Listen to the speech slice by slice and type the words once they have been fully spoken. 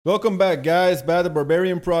Welkom back, guys, bij de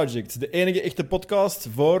Barbarian Project. De enige echte podcast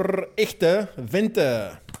voor echte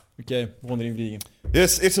venten. Oké, we gaan erin vliegen.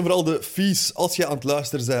 Yes, eerst en vooral de fees. Als je aan het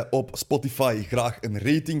luisteren bent op Spotify, graag een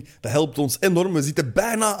rating. Dat helpt ons enorm. We zitten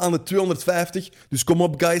bijna aan de 250. Dus kom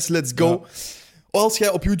op, guys, let's go. Ja. Als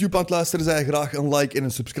jij op YouTube aan het luisteren bent, graag een like en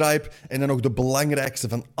een subscribe. En dan nog de belangrijkste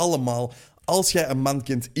van allemaal. Als jij een man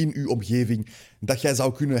kent in uw omgeving dat jij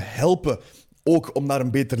zou kunnen helpen ook om naar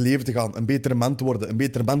een beter leven te gaan, een betere man te worden, een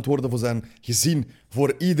betere man te worden voor zijn gezin,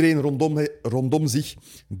 voor iedereen rondom zich,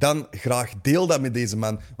 dan graag deel dat met deze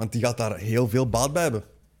man, want die gaat daar heel veel baat bij hebben.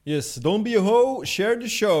 Yes, don't be a hoe, share the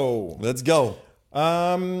show. Let's go.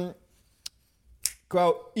 Ik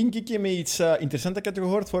wou inkikken met iets interessants dat ik had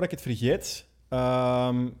gehoord, voordat ik het vergeet.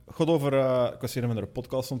 Het over, ik was hier naar een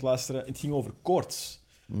podcast aan het luisteren, het ging over koorts.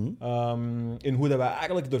 En hoe dat wij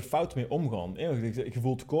eigenlijk er fout mee omgaan. Je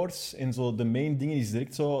voelt koorts en zo de main dingen is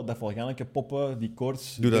direct zo dat valgannelijke poppen, die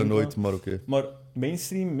koorts. Doe dat nooit, maar oké. Maar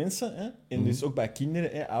mainstream mensen, en dus ook bij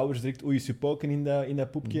kinderen, ouders direct, oei, je poken in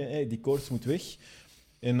dat poepje, die koorts moet weg.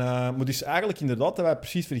 En maar dus eigenlijk inderdaad dat wij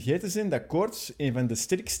precies vergeten zijn dat koorts een van de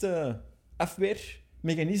sterkste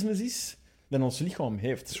afweermechanismes is dat ons lichaam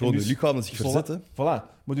heeft. Het is gewoon dus, je lichaam dat zich verzet, hè?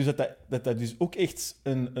 Voilà. Maar dus dat dus ook echt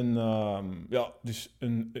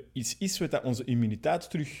iets is wat onze immuniteit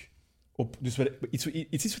terug op... Dus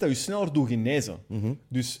iets is wat je sneller doet genezen. Mm-hmm.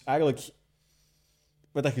 Dus eigenlijk...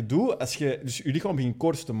 Wat dat je doet, als je... Dus je lichaam begint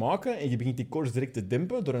koorts te maken en je begint die koorts direct te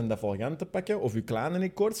dempen door een dafalgan te pakken, of je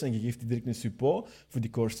kleine koorts, en je geeft die direct een suppo voor die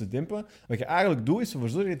koorts te dempen. Wat je eigenlijk doet, is ervoor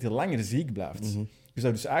zorgen dat je langer ziek blijft. Mm-hmm. Dus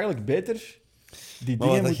dat is eigenlijk beter... Die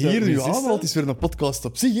dingen wat je hier nu aanhaalt, is weer een podcast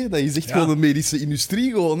op zich. Hè? Dat je zegt gewoon de medische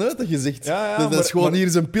industrie gewoon, hè? Dat je zegt, dat is gewoon hier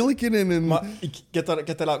is een pilletje en een... Maar ik had daar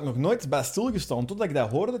eigenlijk nog nooit bij stilgestaan, totdat ik dat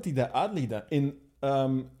hoorde, dat hij dat uitlegde. En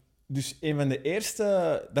dus een van de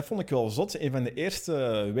eerste... Dat vond ik wel zot. Een van de eerste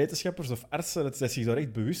wetenschappers of artsen dat zich daar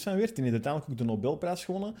echt bewust van werd, die heeft uiteindelijk ook de Nobelprijs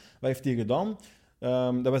gewonnen. Wat heeft hij gedaan?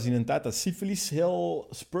 Dat was in een tijd dat syfilis heel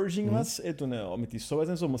spurging was, toen, met die SOA's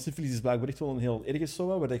en zo. Maar syfilis is blijkbaar echt wel een heel erge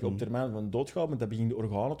SOA, waar je op termijn van dood gaat, want dat begint de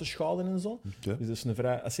organen te schaden en zo. Okay. Dus dat is een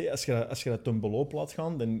vrij, als je dat ten beloop laat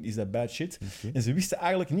gaan, dan is dat bad shit. Okay. En ze wisten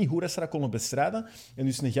eigenlijk niet hoe dat ze dat konden bestrijden. En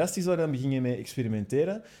dus een gast is daar dan beginnen mee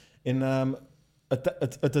experimenteren. En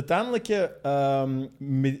het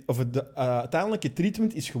uiteindelijke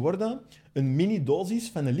treatment is geworden een mini-dosis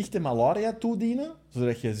van een lichte malaria toedienen,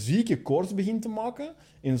 zodat je zieke koorts begint te maken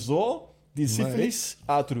en zo die syfilis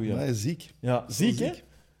uitroeien. Maar ziek. Ja, ziek, hè?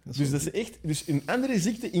 Dus dat ze echt een andere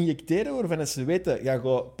ziekte injecteren waarvan ze weten, ja, ga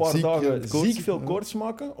een paar dagen ziek veel koorts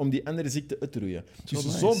maken om die andere ziekte uit te roeien.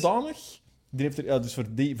 Dus zodanig... Die heeft dus voor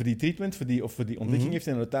die treatment, voor die ontdekking, heeft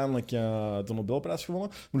hij uiteindelijk de Nobelprijs gewonnen.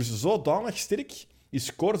 Maar dus zodanig sterk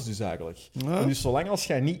is koorts dus eigenlijk. Ja. En dus zolang als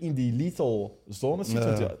jij niet in die lethal zone zit,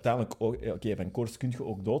 want uiteindelijk ook, van koorts kun je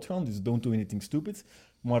ook doodgaan, dus don't do anything stupid.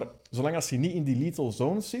 Maar zolang als je niet in die lethal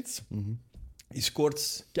zone zit, is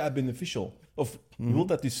koorts kei beneficial. Of je wilt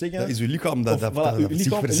dat dus zeggen... Dat is je lichaam dat je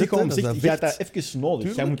lichaam zegt, je hebt dat even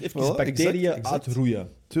nodig. Jij moet even bacteriën uitroeien.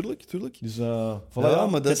 Tuurlijk. Dus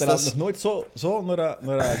maar dat is nog nooit zo naar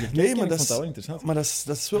gekeken. Nee, maar ik vond dat wel interessant. Maar dat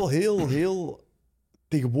is wel heel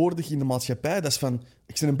tegenwoordig in de maatschappij. Dat is van,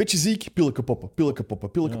 ik ben een beetje ziek, pilletje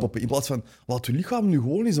poppen. In plaats van, laat je lichaam nu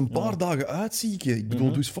gewoon eens een paar dagen uitzieken. Ik bedoel,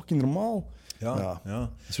 doe eens fucking normaal. Ja. Dat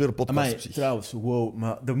is weer een podcast op zich. Trouwens, wow,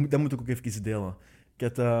 maar dat moet ik ook even delen.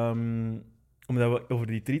 Ik had, omdat we over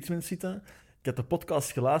die treatment zitten, ik had de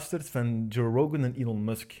podcast geluisterd van Joe Rogan en Elon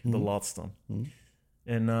Musk, de laatste.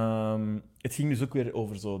 En het ging dus ook weer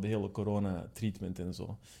over zo de hele corona-treatment en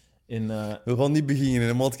zo. En, we gaan niet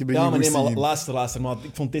beginnen, maar luister, maar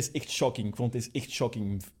ik vond deze echt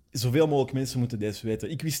shocking. Zoveel mogelijk mensen moeten deze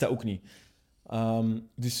weten. Ik wist dat ook niet.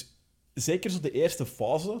 Dus zeker zo de eerste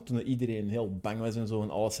fase, toen iedereen heel bang was en zo, en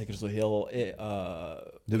alles zeker zo heel...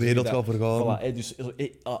 de wereld gaat vergaan. Voilà, dus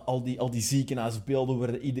al die ziekenhuisbeelden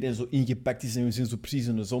waar iedereen zo ingepakt is en we zien zo precies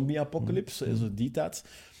een zombie-apocalypse, zo die tijd.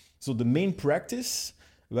 Zo de main practice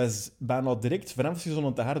was bijna direct, vanaf als je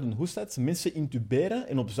zo'n te harde hoest had, mensen intuberen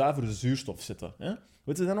en op zuivere zuurstof zetten. Hè?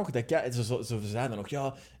 Weet je dan nog? Ze zeiden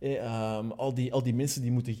nog, al die mensen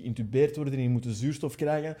die moeten geïntubeerd worden en die moeten zuurstof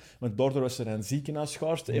krijgen, want daardoor was er een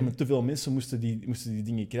ziekenhuisschaarste en met te veel mensen moesten die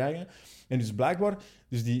dingen krijgen. En dus blijkbaar,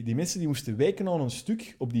 dus die mensen die moesten weken aan een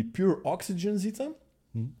stuk op die pure oxygen zitten.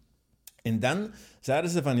 En dan zeiden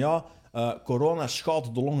ze van, corona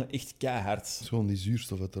schaadt de longen echt keihard. Dat is gewoon die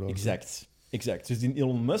zuurstof uiteraard. Exact. Dus die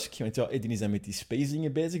Elon Musk, want die is dan met die space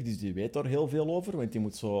dingen bezig, dus die weet daar heel veel over, want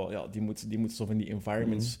die moet zo van die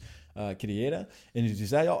environments creëren. En dus die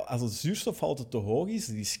zei, ja, als het zuurstofgehalte te hoog is,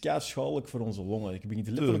 die is schadelijk voor onze longen. Je begint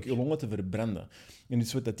letterlijk je longen te verbranden. En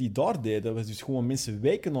dus wat die daar deden, was dus gewoon mensen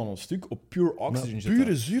weken aan een stuk op pure oxygen zitten.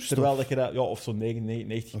 Pure zuurstof? Terwijl dat je dat, ja, of zo 90%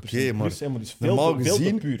 Oké, maar plus, hè, maar dus normaal veel te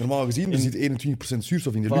gezien, puur. normaal gezien, er zit 21%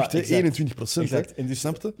 zuurstof in de lucht. Hè? Exact. 21%, Exact. En hè?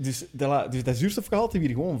 Snap je? Dus dat zuurstofgehalte weer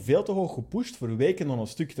gewoon veel te hoog gepusht voor weken aan een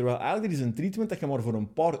stuk. Terwijl eigenlijk is een treatment dat je maar voor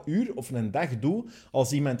een paar uur of een dag doet,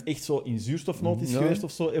 als iemand echt zo in zuurstofnood is geweest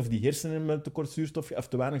of zo, of die hersenen met tekort zuurstof of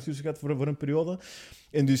te weinig zuurstof gaat voor een periode.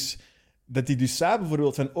 En dus dat die dus zei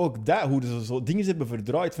bijvoorbeeld van ook dat, hoe ze zo dingen hebben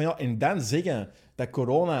verdraaid, van ja, en dan zeggen dat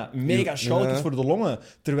corona mega schadelijk is voor de longen.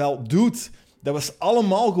 Terwijl, dude, dat was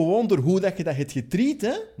allemaal gewoon door hoe dat je dat hebt getreat,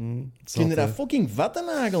 hè? Kun je dat fucking vatten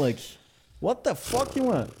eigenlijk? What the fuck,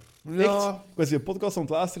 jongen? Ja. Echt, ik was die podcast aan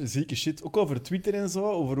het luisteren, zieke shit. Ook over Twitter en zo,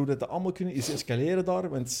 over hoe dat allemaal kunnen is escaleren daar.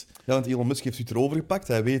 Want Elon Musk heeft Twitter overgepakt.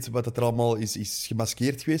 Hij weet wat het er allemaal is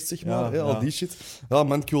gemaskeerd geweest, zeg maar. Ja, Al die shit. Ja,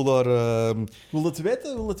 man, ik wil daar... Wil je het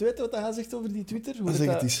weten wat hij zegt over die Twitter? Hoe zeg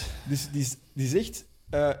dat, het eens. Dus die zegt...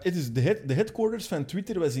 dus de headquarters van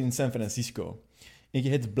Twitter was in San Francisco. En je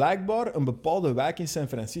hebt blijkbaar een bepaalde wijk in San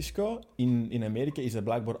Francisco. In Amerika is dat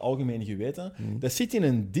blijkbaar algemeen geweten. Dat zit in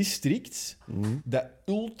een district dat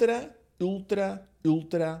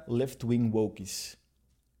ultra left-wing woke is.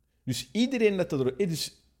 Dus iedereen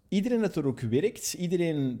dat er ook werkt,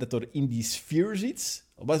 iedereen dat er in die sfeer zit,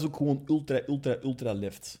 was ook gewoon ultra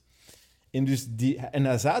left. En, dus en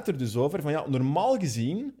hij zei er dus over van ja, normaal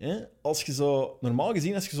gezien, als je zo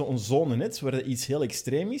een zone hebt waar er iets heel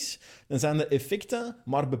extreem is, dan zijn de effecten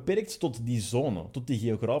maar beperkt tot die zone, tot die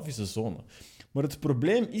geografische zone. Maar het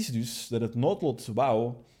probleem is dus dat het noodlot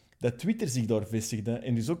wou dat Twitter zich daar vestigde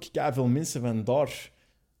en dus ook veel mensen van daar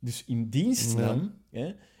dus in dienst nam.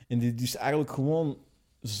 En die dus eigenlijk gewoon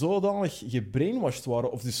zodanig gebrainwashed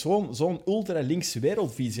waren, of dus zo'n ultra-links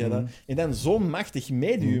wereldvisie hadden, en dan zo'n machtig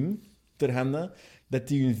medium ter handen, dat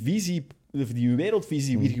die hun visie, of die hun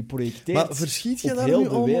wereldvisie weer geprojecteerd Maar verschiet je op daar heel nu de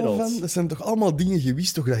allemaal wereld. van? Dat zijn toch allemaal dingen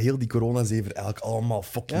gewist, toch, dat heel die coronazever eigenlijk allemaal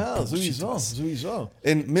fucking Ja, bullshit was. sowieso.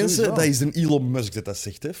 En mensen, Sowieso. dat is een Elon Musk dat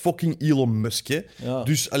zegt, hè. Fucking Elon Musk, hè. Ja.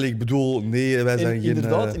 Dus, ik bedoel, nee, wij zijn En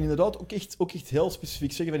geen... inderdaad ook echt heel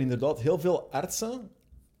specifiek zeggen van inderdaad heel veel artsen,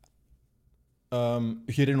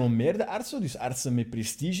 gerenommeerde artsen, dus artsen met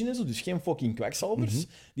prestige en zo, dus geen fucking kwakzalvers,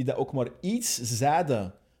 die dat ook maar iets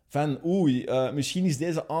zeiden van misschien is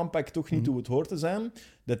deze aanpak toch niet hoe het hoort te zijn,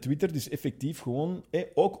 dat Twitter dus effectief gewoon,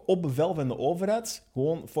 ook op bevel van de overheid,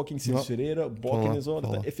 gewoon fucking censureren, blokken en zo,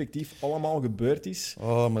 dat effectief allemaal gebeurd is.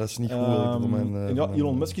 Oh, maar dat is niet goed. En ja,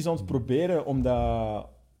 Elon Musk is aan het proberen om dat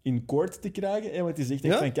in court te krijgen, want hij zegt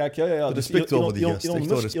echt van, kijk, respect over die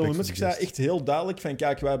gast. Elon Musk zei echt heel duidelijk van,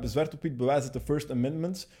 kijk, wij hebben zwart op wit bewijs dat de First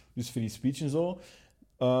Amendment, dus free speech en zo,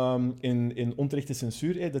 in onterechte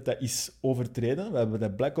censuur, dat is overtreden. We hebben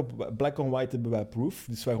dat black on white hebben wij proof,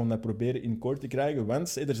 dus wij gaan dat proberen in court te krijgen,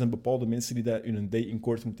 want er zijn bepaalde mensen die dat hun day in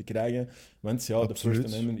court moeten krijgen, want ja, de First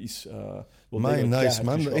Amendment is... nice,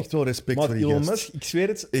 man. Echt wel respect maar voor die Elon gast. Musk, ik zweer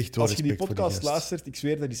het, Echt wel als je die respect voor die podcast gast. luistert, ik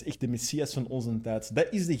zweer, dat is echt de messias van onze tijd. Dat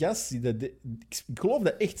is de gast die ik geloof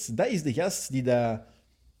dat echt, dat is de gast die dat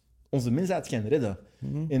onze mensheid gaan redden.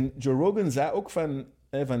 En Joe Rogan zei ook van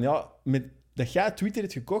ja, dat jij Twitter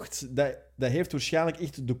hebt gekocht, dat heeft waarschijnlijk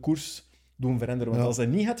echt de koers doen veranderen. Want als dat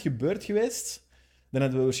niet had gebeurd geweest, dan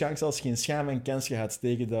hadden we waarschijnlijk zelfs geen schaam en kans gehad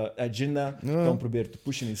tegen de agenda dan proberen te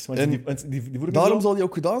pushen is. Want die Daarom zal hij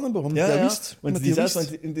ook gedaan hebben, omdat hij wist. Want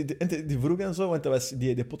die vroeg en zo, want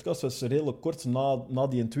die podcast was redelijk kort na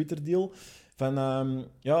die Twitter-deal. Van,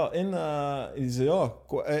 die zei,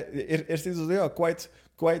 eerst is het,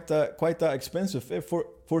 quite expensive,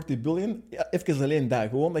 40 billion. Ja, even alleen dat.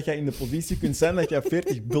 Gewoon dat je in de positie kunt zijn dat je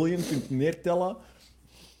 40 billion kunt neertellen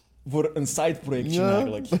voor een side-projectje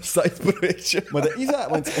eigenlijk. Een side-projectje. Maar dat is dat,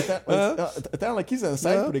 want uiteindelijk is dat een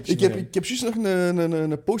side-projectje. Ik heb juist nog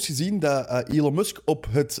een post gezien dat Elon Musk op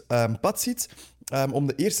het pad zit om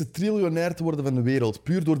de eerste triljonair te worden van de wereld.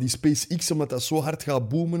 Puur door die SpaceX, omdat dat zo hard gaat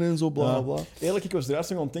boomen en zo, bla bla. Eigenlijk, ik was er juist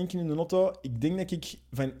nog aan het denken in de auto. Ik denk dat ik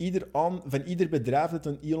van ieder bedrijf dat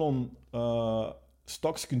een Elon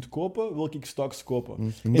stocks kunt kopen, wil ik stocks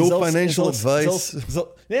kopen. Financial advice.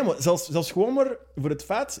 Nee, maar zelfs gewoon maar voor het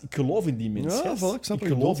feit, ik geloof in die mensen. Ja, ik snap ik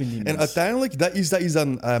geloof in die mensen. En uiteindelijk, dat is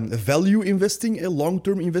dan value investing,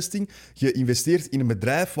 long-term investing. Je investeert in een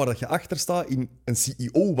bedrijf waar dat je achter staat, in een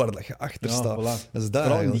CEO waar dat je achter staat. Voilà. Dat is dat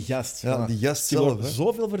vooral in die eigenlijk. gast. Ja, voilà. die gast Ik heb zelf.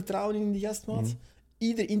 zoveel vertrouwen in die gast, maat.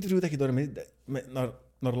 Ieder interview dat je daar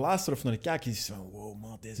naar luisteren of naar kijken, is van wow,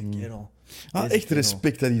 man, deze kerel. Echt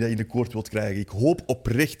respect dat hij dat in de koord wilt krijgen. Ik hoop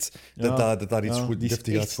oprecht dat daar iets goed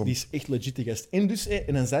deftig uitkomt. Die is echt legit de gast. En, dus,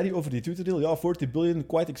 en dan zei hij over die Twitter-deal, ja, 40 billion,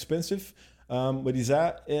 quite expensive. Maar die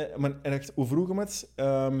zei, maar echt, hoe vroeg hem het?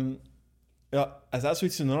 Hij zei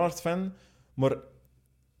zoiets in een hart van, maar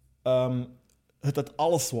het had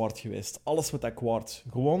alles waard geweest. Alles wat ik waard.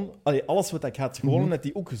 Gewoon, alles wat ik had. Gewoon omdat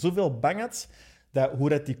hij ook zoveel bang had, dat hoe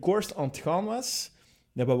dat die koers aan het gaan was,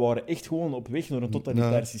 dat we waren echt gewoon op weg naar een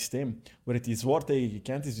totalitair systeem. Waar het die zwaar tegen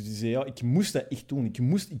gekend is. Dus die zei, ja, ik moest dat echt doen.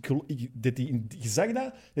 Je zag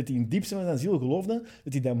dat hij in het diepste van zijn ziel geloofde,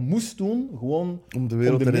 dat hij dat moest doen, gewoon om de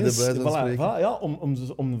wereld te redden, bij wijze van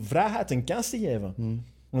spreken. Om vrijheid een kans te geven.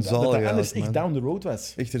 Want Zalig, dat anders echt down the road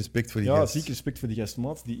was. Echt respect voor die gast. Ja, zeker respect voor die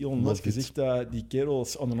gastmaat. Die Elon Musk gezegd, die kerel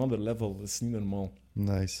is on another level. Dat is niet normaal.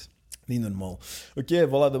 Nice. Niet normaal. Oké, voilà,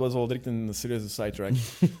 dat was al direct een serieuze sidetrack.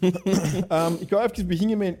 Ik ga even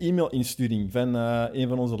beginnen met een e-mail-insturing van een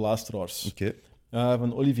van onze luisteraars. Oké.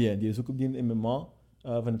 Van Olivier, die is ook op die MMA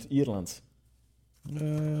van het Ierland.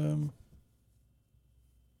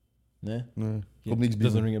 Nee? Komt niks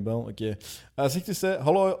binnen. Dat is een bell. Oké. Zegt dus,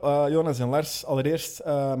 hallo Jonas en Lars. Allereerst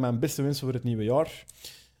mijn beste wensen voor het nieuwe jaar.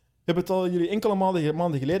 Ik heb het al jullie enkele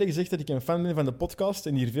maanden geleden gezegd dat ik een fan ben van de podcast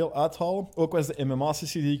en hier veel uithaal. Ook was de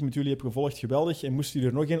MMA-sessie die ik met jullie heb gevolgd geweldig en moest jullie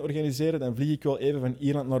er nog een organiseren, dan vlieg ik wel even van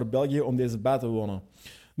Ierland naar België om deze bij te wonen.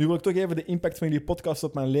 Nu wil ik toch even de impact van jullie podcast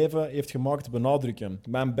op mijn leven heeft gemaakt benadrukken.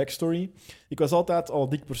 Mijn backstory. Ik was altijd al een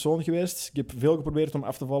dik persoon geweest. Ik heb veel geprobeerd om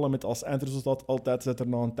af te vallen met als eindresultaat altijd dat er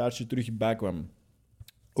na een tijdje terug bij kwam.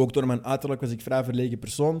 Ook door mijn uiterlijk was ik vrij verlegen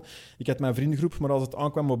persoon. Ik had mijn vriendengroep, maar als het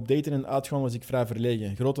aankwam op daten en uitgaan was ik vrij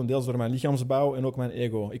verlegen. Grotendeels door mijn lichaamsbouw en ook mijn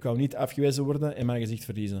ego. Ik wou niet afgewezen worden en mijn gezicht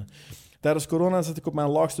verliezen. Tijdens corona zat ik op mijn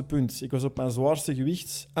laagste punt. Ik was op mijn zwaarste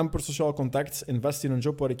gewicht, amper sociaal contact en vast in een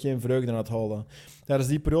job waar ik geen vreugde aan haalde. Tijdens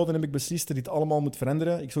die periode heb ik beslist dat dit allemaal moet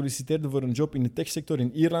veranderen. Ik solliciteerde voor een job in de techsector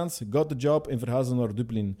in Ierland, got the job en verhuisde naar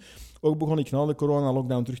Dublin. Ook begon ik na de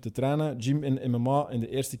corona-lockdown terug te trainen, gym en MMA en de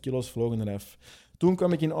eerste kilo's vlogen eraf. Toen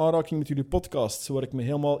kwam ik in aanraking met jullie podcast, waar ik me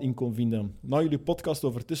helemaal in kon vinden. Na jullie podcast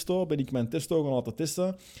over testo ben ik mijn testo gaan laten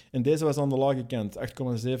testen. En deze was aan de lage kant, 8,7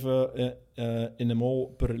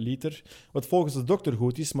 nmol per liter. Wat volgens de dokter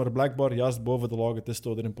goed is, maar blijkbaar juist boven de lage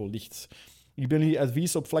testo-drempel ligt. Ik ben jullie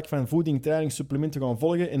advies op vlak van voeding, training, supplementen gaan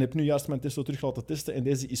volgen en heb nu juist mijn testo terug laten testen. En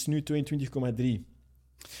deze is nu 22,3.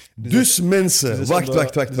 Dus mensen... Wacht.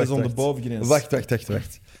 Dat is aan de bovengrens.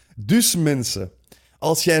 Wacht. Dus mensen...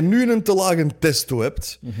 Als jij nu een te lage testo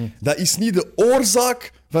hebt, dat is niet de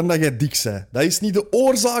oorzaak van dat jij dik bent. Dat is niet de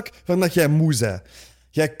oorzaak van dat jij moe bent.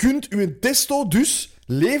 Jij kunt je testo dus,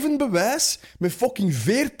 levend bewijs, met fucking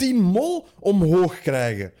 14 mol omhoog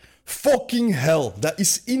krijgen. Fucking hell. Dat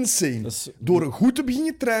is insane. Door goed te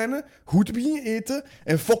beginnen trainen, goed te beginnen eten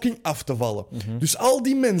en fucking af te vallen. Dus al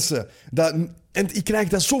die mensen... En ik krijg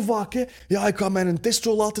dat zo vaak, hè. Ja, ik ga mijn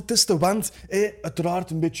testo laten testen, want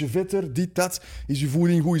uiteraard een beetje vetter, dit, dat. Is je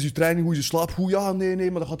voeding goed, is je training goed, is je slaap goed? Ja,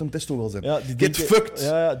 nee, maar dat gaat een testo wel zijn. Ja, Get fucked.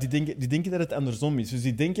 Ja, die denken dat het andersom is. Dus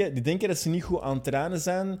die denken dat ze niet goed aan het trainen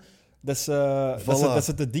zijn, dat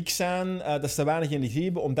ze te dik zijn, dat ze te weinig energie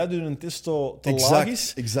hebben, omdat hun testo te laag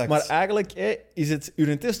is. Exact. Maar eigenlijk is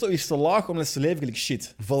hun testo is te laag omdat ze leven gelijk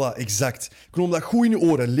shit. Voilà, exact. Knoop dat goed in je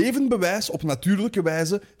oren. Levend bewijs op natuurlijke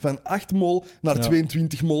wijze van 8 mol naar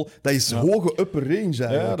 22 mol. Dat is hoge upper range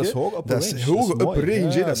eigenlijk. Ja, dat is hoge upper range. Dat is hoge upper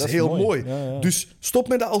range. Ja, dat is heel mooi. Ja. Dus stop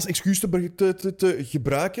met dat als excuus te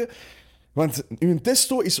gebruiken. Want uw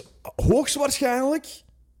testo is hoogstwaarschijnlijk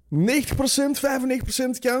 90%, 95%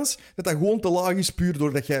 kans dat dat gewoon te laag is, puur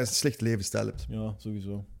doordat jij een slecht levensstijl hebt. Ja,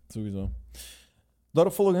 sowieso.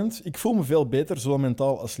 Daaropvolgend, ik voel me veel beter, zowel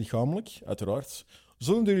mentaal als lichamelijk, uiteraard.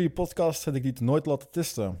 Zonder jullie podcast had ik dit nooit laten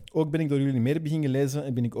testen. Ook ben ik door jullie meer beginnen lezen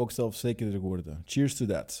en ben ik ook zelfzekerder geworden. Cheers to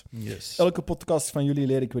that. Yes. Elke podcast van jullie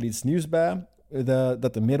leer ik wel iets nieuws bij,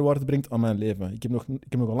 dat de meerwaarde brengt aan mijn leven. Ik heb nog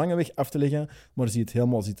een lange weg af te leggen, maar zie het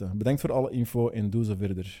helemaal zitten. Bedankt voor alle info en doe zo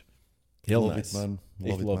verder. Heel love nice. It, man.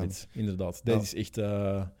 Love it. Inderdaad. Dit is echt...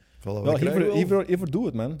 Voilà, hiervoor doe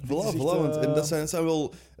het, man. En dat zijn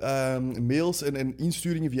wel mails en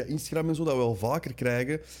insturingen via Instagram en zo, dat we wel vaker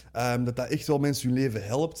krijgen. Dat echt wel mensen hun leven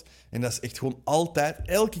helpt. En dat is echt gewoon altijd,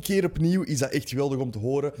 elke keer opnieuw, is dat echt geweldig om te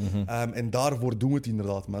horen. En daarvoor doen we het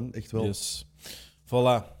inderdaad, man. Echt wel. Yes.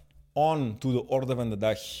 Voilà. On to de orde van de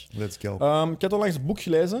dag. Let's go. Ik had onlangs een boek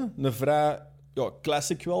gelezen. Een vrij... Ja,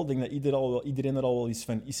 classic wel. Ik denk dat iedereen er al wel iets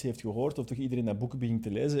van heeft gehoord. Of toch iedereen dat boeken begint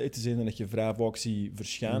te lezen. Het is een dat je vrij vaak ziet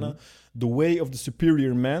verschijnen. The Way of the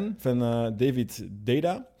Superior Man van David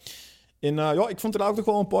Deida. En ik vond er ook toch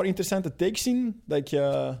wel een paar interessante takes in dat ik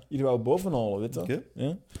hier wou bovenhalen. Weet je? Okay.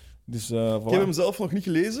 Ja? Dus, Ik heb hem zelf nog niet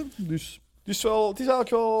gelezen, dus... het is eigenlijk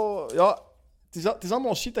wel... Ja, het is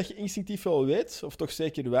allemaal shit dat je instinctief wel weet, of toch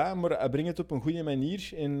zeker wij, maar hij brengt het op een goede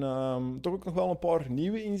manier. En toch ook nog wel een paar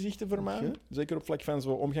nieuwe inzichten voor mij. Okay. Zeker op vlak van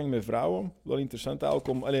zo omgang met vrouwen. Wel interessant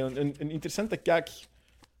eigenlijk om... een interessante kijk...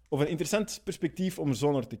 Of een interessant perspectief om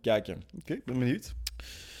zo naar te kijken. Oké, ben benieuwd.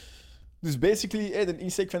 Dus basically, de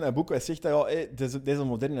insteek van dat boek, hij zegt dat deze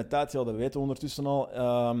moderne tijd, dat weten we ondertussen al,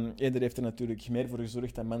 er heeft er natuurlijk meer voor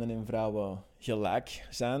gezorgd dat mannen en vrouwen gelijk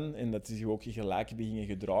zijn. En dat ze zich ook gelijk beginnen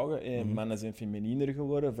gedragen. Mannen zijn feminiener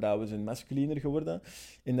geworden, vrouwen zijn masculiner geworden.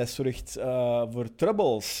 En dat zorgt voor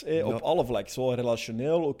troubles op alle vlakken. Zowel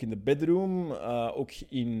relationeel, ook in de bedroom, ook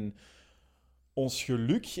in... ons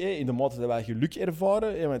geluk, in de mate dat wij geluk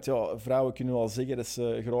ervaren. Want vrouwen kunnen wel zeggen dat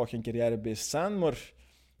ze graag een carrièrebeest zijn, maar...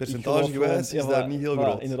 Percentagegewijs is daar niet heel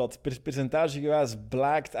groot. Inderdaad, percentagegewijs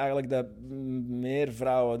blijkt eigenlijk dat meer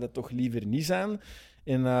vrouwen dat toch liever niet zijn.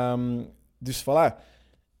 En, dus voilà.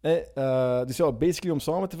 Dus basically om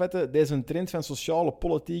samen te vatten, deze trend van sociale,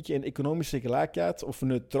 politieke en economische gelijkheid of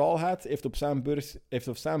neutraalheid heeft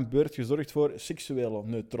op zijn beurt gezorgd voor seksuele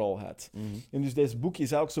neutraalheid. Mm-hmm. En dus deze boek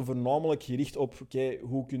is eigenlijk zo voornamelijk gericht op,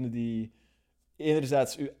 hoe kunnen die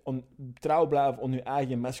enerzijds trouw blijven aan je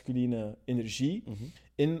eigen masculine energie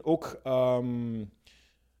en ook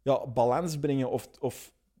balans brengen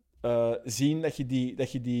of zien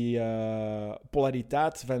dat je die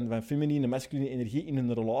polariteit van feminine en masculine energie in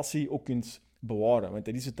een relatie ook kunt bewaren. Want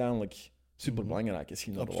dat is uiteindelijk superbelangrijk als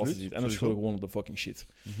je in een relatie zit. En dat is gewoon de fucking shit.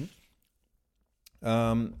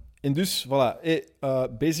 En dus, voilà.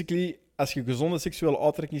 Basically, als je gezonde seksuele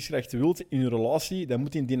aantrekkingskracht wilt in je relatie, dan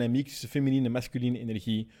moet die dynamiek tussen feminine en masculine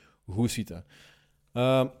energie goed zitten.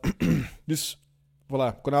 Dus,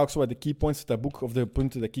 voilà. Ik kon ook zo wat de key points uit dat boek, of de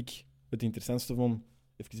punten dat ik het interessantste vond,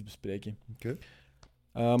 even bespreken. Okay.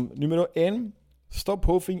 Nummer 1. Stop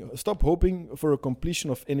hoping for a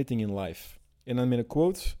completion of anything in life. En dan met een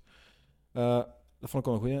quote. Dat vond ik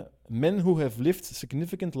wel een goeie. Men who have lived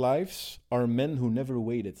significant lives are men who never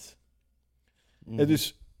waited.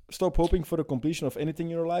 Dus stop hoping for a completion of anything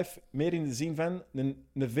in your life. Meer in de zin van, een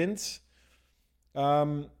vent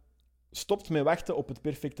stopt met wachten op het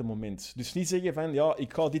perfecte moment. Dus niet zeggen van,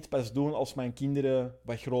 ik ga dit pas doen als mijn kinderen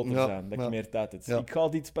wat groter zijn, dat ik meer tijd heb. Ja. Ik ga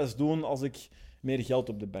dit pas doen als ik meer geld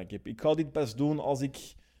op de bank heb. Ik ga dit pas doen als ik...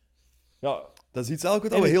 Ja, dat is iets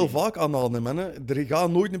eigenlijk wat we heel vaak aanhalen, man. Er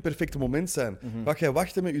gaat nooit een perfecte moment zijn. Ga jij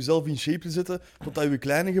wachten met jezelf in shape te zetten totdat je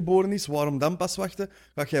kleine geboren is? Waarom dan pas wachten?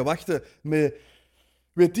 Ga jij wachten met...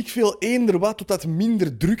 Weet ik veel, eender wat, totdat het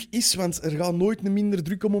minder druk is, want er gaat nooit een minder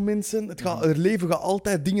drukke moment zijn. Het leven gaat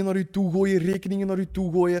altijd dingen naar je toe gooien, rekeningen naar je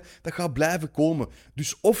toe gooien. Dat gaat blijven komen.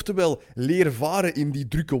 Dus oftewel leer varen in die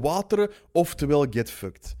drukke wateren, oftewel get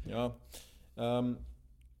fucked. Ja.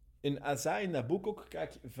 En als hij in dat boek ook,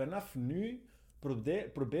 kijk, vanaf nu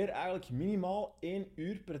probeer eigenlijk minimaal 1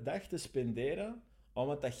 uur per dag te spenderen aan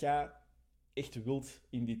wat dat jij echt wilt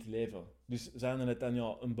in dit leven. Dus zijn er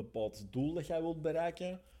dan een bepaald doel dat jij wilt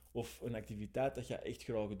bereiken, of een activiteit dat jij echt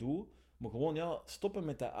graag doet, maar gewoon stoppen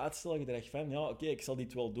met dat uitstelgedrag van, oké, ik zal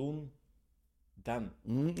dit wel doen, dan.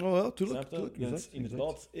 Oh ja, tuurlijk.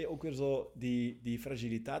 Inderdaad, ook weer zo die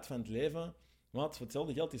fragiliteit van het leven. Want voor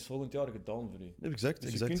hetzelfde geld is volgend jaar gedaan voor u.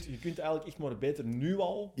 Exact. Je kunt eigenlijk echt maar beter nu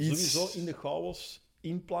al, sowieso in de chaos,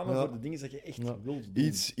 inplannen voor de dingen dat je echt wilt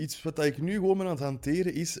doen. Iets wat ik nu gewoon ben aan het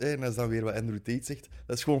hanteren is, en dat is dan weer wat Andrew Tate zegt,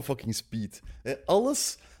 dat is gewoon fucking speed.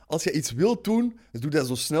 Alles, als je iets wilt doen, dus doe dat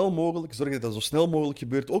zo snel mogelijk, zorg dat dat zo snel mogelijk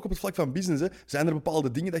gebeurt. Ook op het vlak van business. Zijn er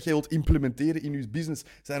bepaalde dingen dat jij wilt implementeren in je business?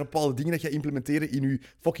 Zijn er bepaalde dingen dat jij implementeren in je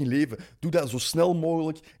fucking leven? Doe dat zo snel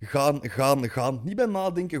mogelijk. Gaan. Niet bij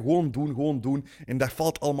nadenken, gewoon doen. En dat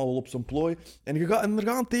valt allemaal wel op zijn plooi. En er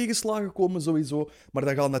gaan tegenslagen komen sowieso, maar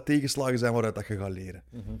dat gaan tegenslagen zijn waaruit dat je gaat leren.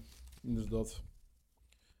 Inderdaad.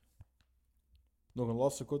 Nog een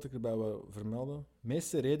laatste quote dat ik erbij wil vermelden. De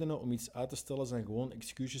meeste redenen om iets uit te stellen zijn gewoon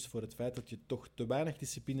excuses voor het feit dat je toch te weinig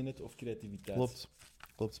discipline hebt of creativiteit.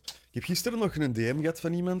 Klopt. Ik heb gisteren nog een DM gehad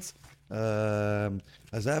van iemand.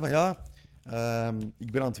 Hij zei van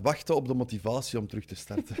ik ben aan het wachten op de motivatie om terug te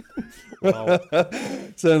starten. Wow.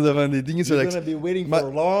 Zijn ze van die dingen zo... You're gonna be waiting for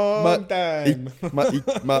a long time.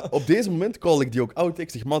 Maar op deze moment call ik die ook out. Ik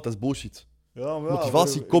zeg, maat, dat is bullshit.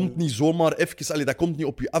 Motivatie komt niet zomaar even... Allee, dat komt niet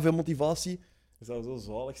op je af, motivatie. Het zou zo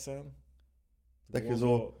zalig zijn. Dat je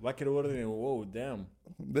zo wakker worden en wow, damn.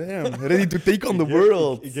 Ready to take on the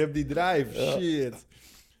world. Ik heb die drive, shit.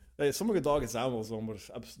 Hey, sommige dagen zijn wel zo, maar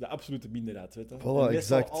de absolute minderheid, weet je. Voilà,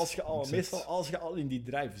 meestal, als je al in die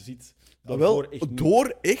drive zit,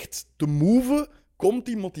 door echt te moven, komt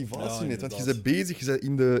die motivatie net. Want je bent bezig, je bent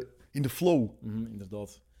in de flow.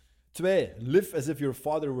 Inderdaad. 2. Live as if your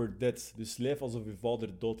father were dead. Dus leef alsof je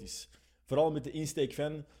vader dood is. Vooral met de insteek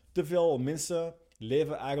van... Te veel mensen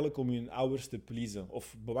leven eigenlijk om hun ouders te pleasen.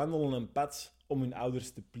 Of bewandelen een pad om hun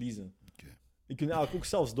ouders te pleasen. Okay. Je kunt eigenlijk ook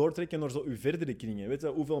zelfs doortrekken naar zo uw verdere kringen. Weet je,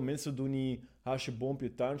 hoeveel mensen doen niet huisje,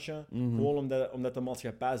 boompje, tuintje, gewoon omdat de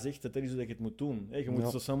maatschappij zegt dat is hoe je het moet doen. Je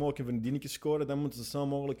moet zo snel mogelijk een vriendinnetje scoren, dan moeten ze zo snel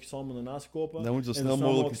mogelijk samen een huis kopen. Dan moet je zo snel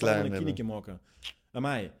mogelijk samen een kindje maken.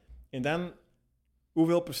 Amai. En dan,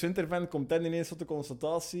 hoeveel procent ervan komt dan ineens tot de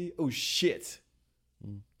constatatie? Oh shit,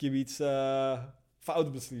 ik heb iets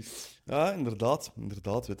fout beslist. Ja, inderdaad,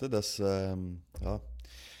 weet je, dat is... ja.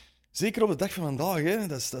 Zeker op de dag van vandaag, hè.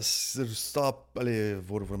 Er staat...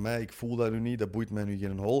 voor mij, ik voel dat nu niet, dat boeit mij nu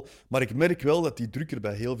geen hol. Maar ik merk wel dat die druk er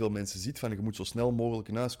bij heel veel mensen zit. Van, je moet zo snel mogelijk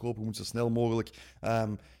een huis kopen, je moet zo snel mogelijk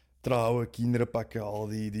trouwen, kinderen pakken, al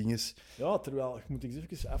die dingen. Ja, terwijl, ik moet eens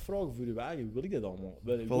even afvragen voor je wagen, wil ik dat allemaal?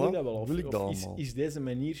 Wil ik dat wel? Wil ik dat of allemaal? is deze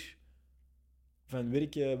manier van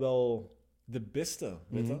werken wel de beste,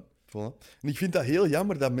 weet je? Voilà. En ik vind dat heel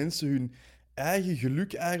jammer dat mensen hun eigen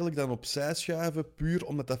geluk eigenlijk dan opzij schuiven, puur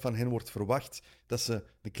omdat dat van hen wordt verwacht. Dat ze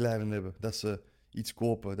de kleine hebben, dat ze iets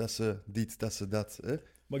kopen, dat ze dit, dat ze dat. Hè?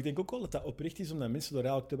 Maar ik denk ook wel dat dat oprecht is, omdat mensen er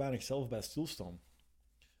eigenlijk te weinig zelf bij stilstaan.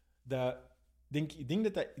 Ik denk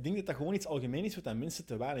dat dat gewoon iets algemeen is wat dat mensen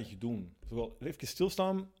te weinig doen. Zo even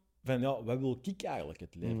stilstaan van, ja, wat wil ik eigenlijk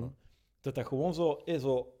het leven? Dat gewoon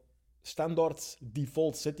zo standaard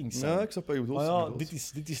default settings zijn. Ja, ik snap wat je bedoelt. Ja,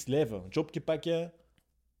 dit is het leven. Jobje pakken.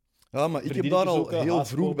 Ja, maar ik heb daar al heel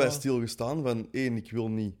vroeg bij stilgestaan. Van, ik wil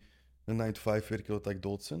niet een 9-to-5 werken tot ik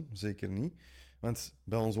dood ben. Zeker niet. Want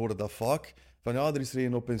bij ons hoorde dat vaak. Van ja, er is er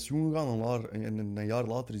een op pensioen gegaan en een jaar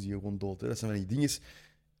later is hij gewoon dood. Hè. Dat zijn van die dingen...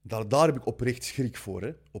 Daar heb ik oprecht schrik voor.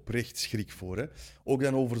 Hè. Oprecht schrik voor. Hè. Ook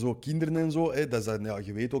dan over zo kinderen en zo. Hè. Dat is dan, ja,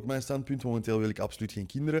 je weet ook mijn standpunt. Momenteel wil ik absoluut geen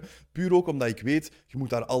kinderen. Puur ook omdat ik weet, je moet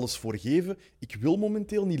daar alles voor geven. Ik wil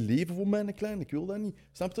momenteel niet leven voor mijn klein. Ik wil dat niet.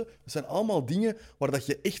 Snap je? Dat zijn allemaal dingen waar dat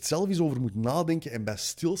je echt zelf eens over moet nadenken en bij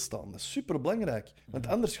stilstaan. Dat is superbelangrijk. Want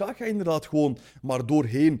anders ga je inderdaad gewoon maar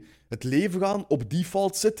doorheen het leven gaan op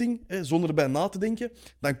default setting, hè, zonder erbij na te denken.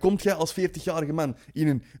 Dan kom jij als 40-jarige man in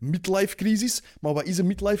een midlife crisis. Maar wat is een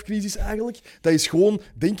midlife crisis eigenlijk? Dat is gewoon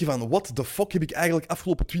denken van, what the fuck heb ik eigenlijk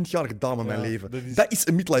afgelopen 20 jaar gedaan met mijn leven? Dat is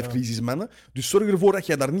een midlife crisis, mannen. Dus zorg ervoor dat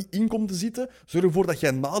jij daar niet in komt te zitten. Zorg ervoor dat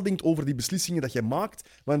jij nadenkt over die beslissingen dat jij maakt.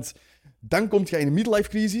 Want dan kom jij in een midlife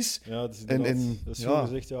crisis. Ja, dat is dat is zo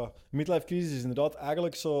gezegd, ja. Midlife crisis is inderdaad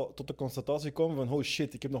eigenlijk zo tot de constatatie komen van, oh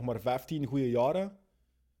shit, ik heb nog maar 15 goede jaren.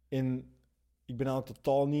 En ik ben eigenlijk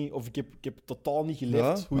totaal niet... Of ik heb totaal niet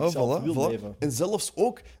geleefd hoe ik zelf wil leven. En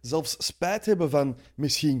zelfs spijt hebben van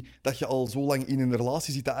misschien dat je al zo lang in een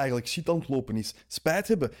relatie zit dat eigenlijk shit aan het lopen is. Spijt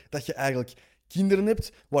hebben dat je eigenlijk kinderen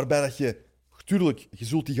hebt waarbij dat je... Tuurlijk, je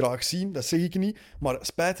zult die graag zien, dat zeg ik niet. Maar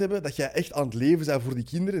spijt hebben dat jij echt aan het leven bent voor die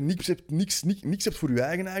kinderen. Niks hebt voor je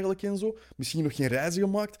eigen eigenlijk en zo. Misschien nog geen reizen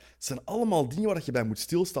gemaakt. Het zijn allemaal dingen waar je bij moet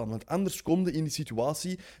stilstaan. Want anders kom je in die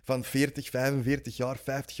situatie van 40, 45 jaar,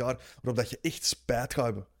 50 jaar, waarop dat je echt spijt gaat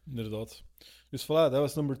hebben. Inderdaad. Dus voilà, dat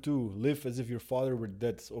was number 2. Live as if your father were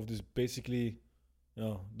dead. Of dus basically,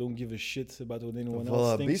 don't give a shit about what anyone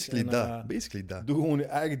else thinks. Basically dat. Doe gewoon je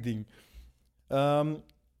eigen ding.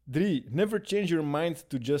 3. Never change your mind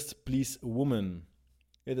to just please a woman.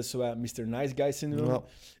 Ja, dat is zo Mr. Nice Guy syndroom. Ja.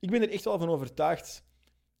 Ik ben er echt wel van overtuigd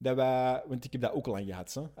dat wij... Want ik heb dat ook al lang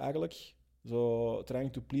gehad, eigenlijk. Zo,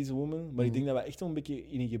 trying to please a woman. Maar ik denk dat wij echt wel een beetje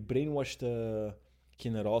in een gebrainwashed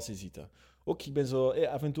generatie zitten. Ook, ik ben zo...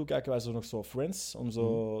 af en toe kijken wij zo nog zo Friends, om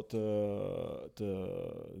zo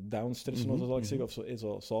te downstressen, of zo zal ik zeggen. Of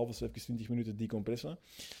zo, s'avonds even 20 minuten decompressen.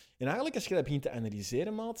 En eigenlijk, als je dat begint te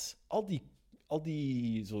analyseren, maat, al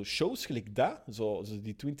die zo shows gelijk dat, zo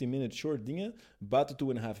die 20-minute short dingen, buiten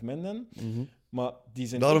 2.5 Men dan. Maar die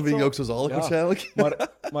zijn daarom vind ik ook zo zalig waarschijnlijk.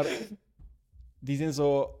 Maar die zijn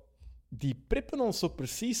zo... Die preppen ons zo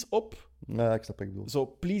precies op... Ja, ik snap wat ik bedoel.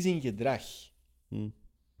 Zo pleasing gedrag.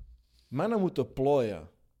 Mannen moeten plooien.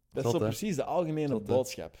 Dat is zo precies de algemene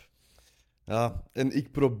boodschap. Ja, en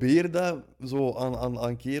ik probeer dat zo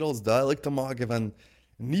aan kerels duidelijk te maken van...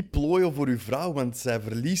 Niet plooien voor uw vrouw, want zij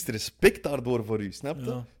verliest respect daardoor voor u, snap je?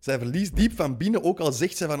 Ja. Zij verliest diep van binnen, ook al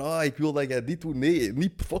zegt zij van ik wil dat jij dit doet. Nee,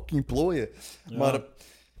 niet fucking plooien. Ja.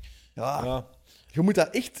 Maar je moet dat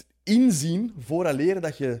echt inzien vooraleer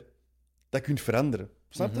dat je dat kunt veranderen.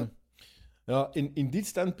 Snap je? Ja, in dit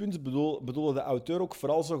standpunt bedoelde de auteur ook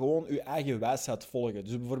vooral zo gewoon je eigen wijsheid volgen.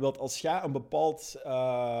 Dus bijvoorbeeld als jij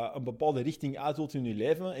een bepaalde richting uit wilt in je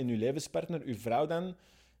leven, en je levenspartner, je vrouw dan,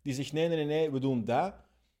 die zegt nee, we doen dat.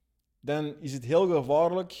 dan is het heel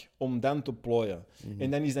gevaarlijk om dan te plooien.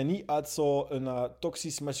 En dan is dat niet uit zo'n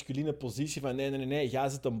toxisch masculine positie van nee, jij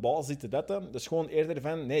zit een bal, zit dat. Dat is gewoon eerder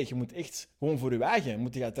van, nee, je moet echt gewoon voor je eigen. Je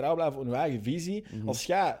moet je trouw blijven voor je eigen visie. Als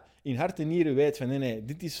jij in hart en nieren weet van nee,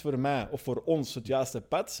 dit is voor mij of voor ons het juiste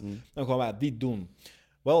pad, dan gaan wij dit doen.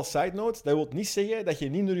 Wel, side note, dat wil niet zeggen dat je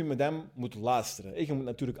niet naar je madame moet luisteren. Je moet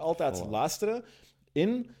natuurlijk altijd luisteren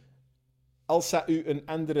als zij u een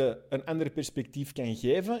andere perspectief kan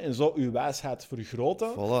geven en zo uw wijsheid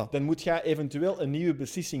vergroten, dan moet jij eventueel een nieuwe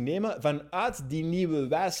beslissing nemen vanuit die nieuwe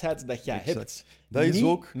wijsheid dat jij hebt. Dat is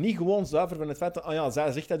ook... Niet gewoon zuiver van het feit dat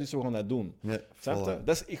zij zegt dat, dus we gaan dat doen. Nee, Dat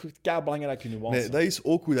is echt een belangrijke nuance. Nee, dat is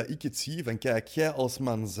ook hoe dat ik het zie. Van, kijk, jij als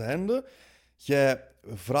man zijnde, jij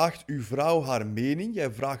vraagt uw vrouw haar mening,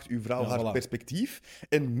 jij vraagt uw vrouw haar perspectief.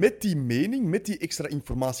 En met die mening, met die extra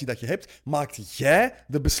informatie dat je hebt, maakt jij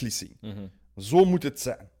de beslissing. Zo moet het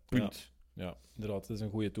zijn. Punt. Ja, inderdaad. Dat is een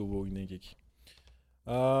goede toevoeging, denk ik.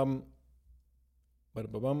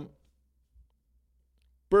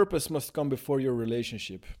 Purpose must come before your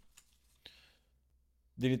relationship.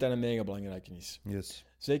 Ik denk dat dat een mega belangrijke is. Yes.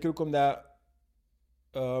 Zeker ook omdat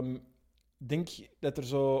ik denk dat er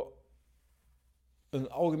zo een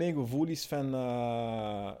algemeen gevoel is van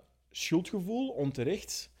schuldgevoel,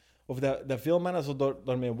 onterecht. Of dat veel mannen zo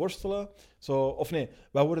daarmee worstelen.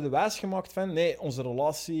 Wij worden wijsgemaakt van nee, onze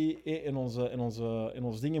relatie en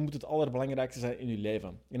onze dingen moet het allerbelangrijkste zijn in je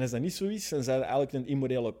leven. En als dat niet zo is, dan zijn we eigenlijk een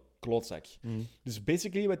immorele klootzak. Dus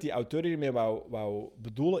basically wat die auteur hiermee wou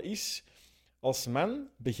bedoelen is, als man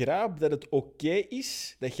begrijp dat het oké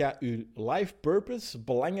is dat je je life purpose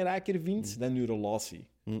belangrijker vindt dan je relatie.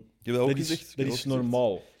 Ik heb dat ook gezegd. Dat is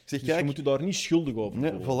normaal. Zeg, dus je moet je daar niet schuldig over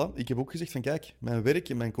voelen. Nee, voilà. Ik heb ook gezegd van kijk, mijn werk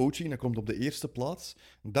en mijn coaching, dat komt op de eerste plaats.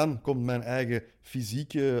 Dan komt mijn eigen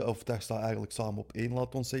fysieke, of dat staat eigenlijk samen op één,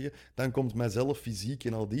 laat ons zeggen. Dan komt mijzelf, fysiek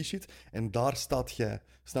en al die shit. En daar staat jij.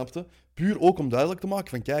 Snapte? Puur ook om duidelijk te maken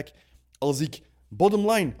van kijk,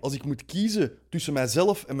 bottom line, als ik moet kiezen tussen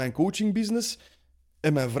mijzelf en mijn coachingbusiness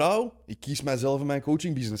en mijn vrouw, ik kies mijzelf en mijn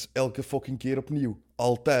coachingbusiness elke fucking keer opnieuw.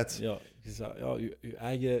 Altijd. Ja,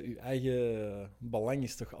 je eigen belang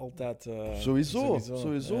is toch altijd... Sowieso.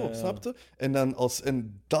 Snapte?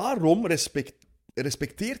 En daarom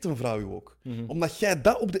respecteert een vrouw je ook. Omdat jij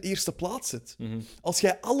dat op de eerste plaats zet. Als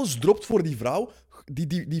jij alles dropt voor die vrouw,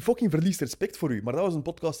 die fucking verliest respect voor u. Maar dat was een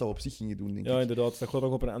podcast dat we op zich gingen doen, denk ik. Ja, inderdaad. Dat gaat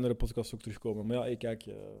ook op een andere podcast ook terugkomen. Maar ja, kijk...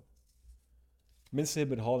 mensen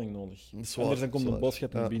hebben herhaling nodig. Anders dan komt een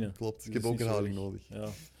boodschap naar binnen. Klopt, ik heb ook herhaling nodig. Ja.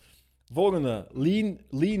 Volgende.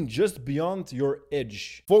 Lean just beyond your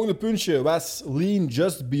edge. Volgende puntje was lean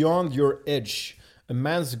just beyond your edge. A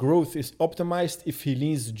man's growth is optimized if he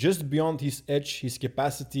leans just beyond his edge, his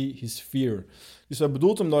capacity, his fear. Dus wat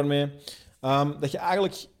bedoelt hem daarmee? Dat je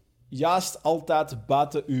eigenlijk juist altijd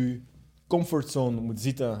buiten je comfortzone moet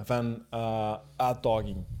zitten van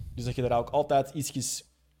uitdaging. Dus dat je daar ook altijd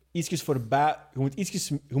ietsjes voorbij... Je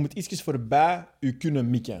moet ietsjes voorbij je kunnen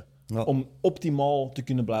mikken. Ja. Om optimaal te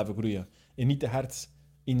kunnen blijven groeien. En niet te hard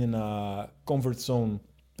in een comfortzone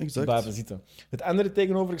te blijven zitten. Het andere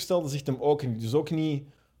tegenovergestelde zegt hem ook niet. Dus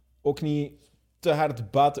ook niet te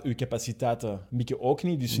hard buiten uw capaciteiten mikken ook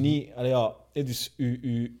niet. Dus dus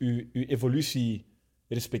uw evolutie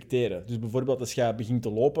respecteren. Dus bijvoorbeeld als je begint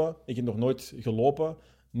te lopen, ik heb nog nooit gelopen,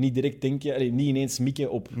 niet direct denken, niet ineens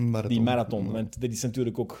mikken op die marathon. Ja. Want dat is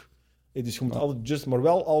natuurlijk ook... Dus je moet altijd maar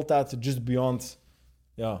wel altijd just beyond...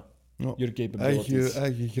 your capabilities.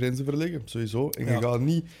 Eigen grenzen verleggen, sowieso. En je gaat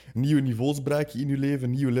niet nieuwe niveaus bereiken in je leven,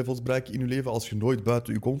 nieuwe levels bereiken in je leven als je nooit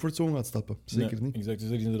buiten je comfortzone gaat stappen. Zeker niet. Exact, dus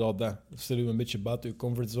dat is inderdaad dat. Stel je een beetje buiten je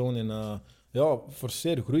comfortzone en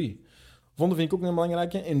forceer groei. Volgende vind ik ook een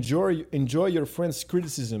belangrijke. Enjoy your friend's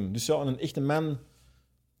criticism. Dus een echte man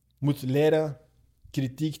moet leren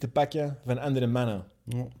kritiek te pakken van andere mannen.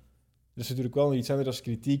 Ja. Dat is natuurlijk wel iets anders dan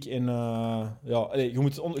kritiek. En je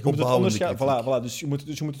moet het onderscheid... Voilà. Dus je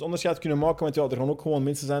moet het onderscheid kunnen maken, want er gaan ook gewoon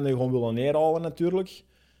mensen zijn die gewoon willen neerhalen, natuurlijk.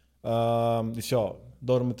 Daar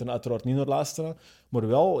moet je uiteraard niet naar luisteren. Maar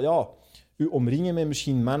wel, je omringen met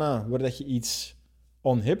misschien mannen waar dat je iets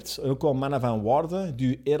aan hebt. En ook wel mannen van waarde, die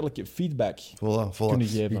je eerlijke feedback kunnen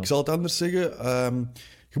geven. Ik zal het anders zeggen.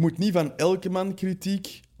 Je moet niet van elke man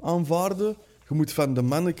kritiek aanvaarden. Je moet van de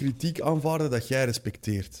mannen kritiek aanvaarden dat jij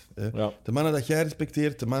respecteert. Hè? Ja. De mannen dat jij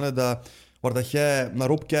respecteert, de mannen waar dat jij naar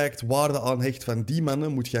opkijkt, waarde aan hecht van die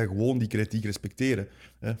mannen, moet jij gewoon die kritiek respecteren.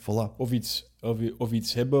 Hè? Voilà. Of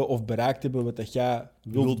iets hebben of bereikt hebben wat dat jij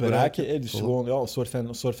wilt bereiken. Hè? Dus gewoon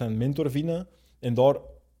een soort van mentor vinden. En daar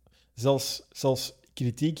zelfs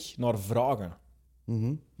kritiek naar vragen.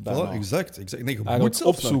 Bijna. Voilà, exact. Nee, je Eigenlijk moet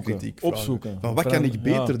zelf opzoeken, naar kritiek vragen. opzoeken. Van, wat kan ik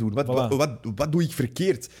beter doen? Voilà. Wat doe ik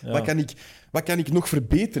verkeerd? Ja. Wat kan ik nog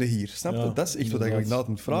verbeteren hier? Snap je? Ja, Dat is echt wat je inderdaad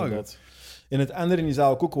moet vragen. Inderdaad. En het andere is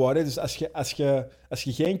eigenlijk ook waar. Hè. Dus als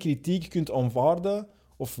je geen kritiek kunt aanvaarden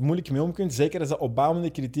of moeilijk mee om kunt, zeker als dat opbouwende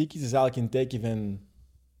kritiek is eigenlijk een teken van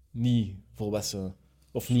niet volwassen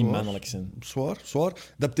of niet mannelijk zijn.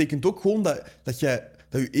 Zwaar. Dat betekent ook gewoon dat je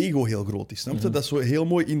ego heel groot is. Snap je? Dat is zo heel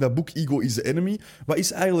mooi in dat boek Ego is the Enemy. Wat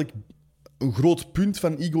is eigenlijk een groot punt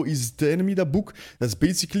van Ego is the Enemy, dat boek? Dat is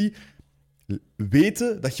basically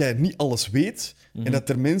weten dat jij niet alles weet en dat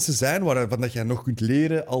er mensen zijn waarvan dat jij nog kunt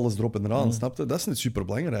leren, alles erop en eraan. Snap je? Dat is net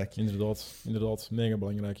superbelangrijk. Inderdaad. Mega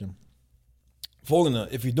belangrijk. Ja. Volgende.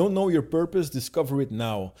 If you don't know your purpose, discover it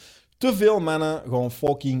now. Te veel mannen gaan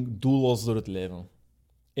fucking doelloos door het leven.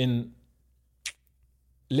 En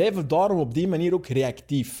leven daarom op die manier ook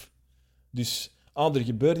reactief. Dus, er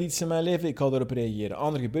gebeurt iets in mijn leven, ik ga daarop reageren.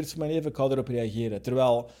 Er gebeurt iets in mijn leven, ik ga daarop reageren.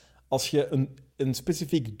 Terwijl, als je een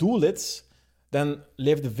specifiek doel hebt, dan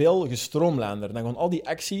leef je veel gestroomlijnder. Dan gaan al die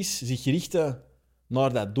acties zich richten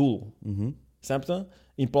naar dat doel. Snap je?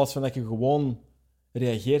 In plaats van dat je gewoon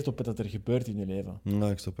reageert op wat er gebeurt in je leven. Ja,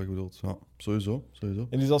 ik snap wat je bedoelt. Ja, sowieso.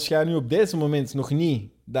 En dus als jij nu op deze moment nog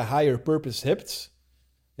niet dat higher purpose hebt,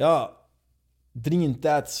 ja, dringend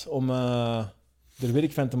tijd om er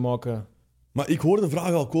werk van te maken. Maar ik hoor de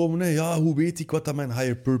vraag al komen, hè, ja, hoe weet ik wat dat mijn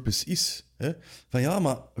higher purpose is? Hè? Van ja,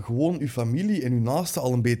 maar gewoon uw familie en uw naasten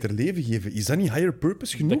al een beter leven geven, is dat niet higher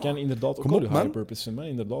purpose genoeg? Dat kan inderdaad ook Kom wel op, je higher man. purpose zijn, man.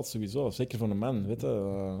 Inderdaad, sowieso. Zeker voor een man, weet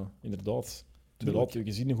je. Inderdaad. Inderdaad, je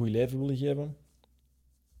gezin een goed leven willen geven.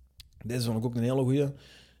 Deze vond ik ook een hele goeie.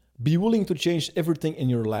 Be willing to change everything in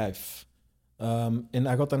your life. En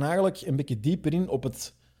hij gaat dan eigenlijk een beetje dieper in op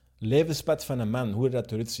het levenspad van een man, hoe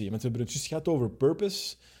dat eruit ziet. Want we hebben het juist gehad over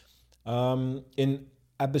purpose. En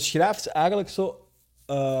hij beschrijft eigenlijk zo...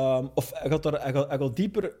 of hij gaat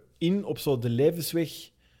dieper in op zo de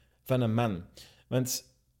levensweg van een man. Want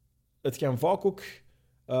het kan vaak ook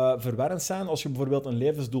verwarrend zijn als je bijvoorbeeld een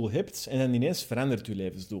levensdoel hebt en dan ineens verandert je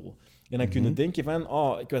levensdoel. En dan kun je denken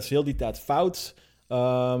van, ik was heel die tijd fout,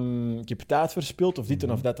 ik heb tijd verspild of dit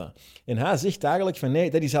en of dat. En hij zegt eigenlijk van,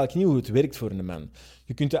 nee, dat is eigenlijk niet hoe het werkt voor een man.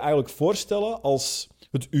 Je kunt je eigenlijk voorstellen als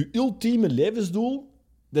je ultieme levensdoel,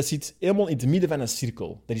 dat zit helemaal in het midden van een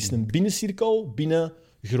cirkel. Dat is een binnencirkel binnen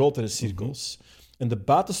grotere cirkels. En de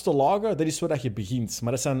buitenste lagen, dat is waar je begint.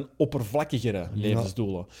 Maar dat zijn oppervlakkigere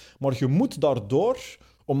levensdoelen. Maar je moet daardoor,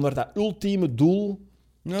 om naar dat ultieme doel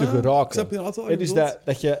te geraken. Dus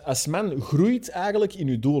dat je als man groeit eigenlijk in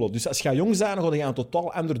je doelen. Dus als je jong bent, dan ga je een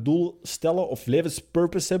totaal ander doel stellen of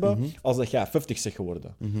levenspurpose hebben als dat je 50 bent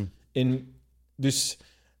geworden. En dus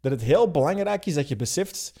dat het heel belangrijk is dat je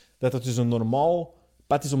beseft dat het dus een normaal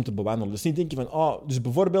pad is om te bewandelen. Dus niet denken van, dus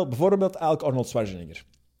bijvoorbeeld eigenlijk Arnold Schwarzenegger.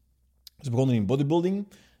 Dus begonnen in bodybuilding,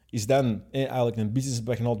 is dan eigenlijk een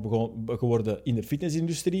businessmagnaat geworden in de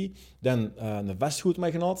fitnessindustrie, dan een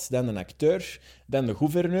vastgoedmagnaat, dan een acteur, dan de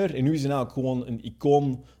gouverneur. En nu is hij eigenlijk gewoon een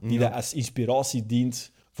icoon die dat als inspiratie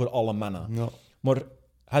dient voor alle mannen. Ja. Maar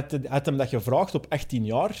had hem dat gevraagd op 18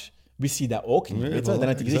 jaar, wist hij dat ook niet. Nee, dan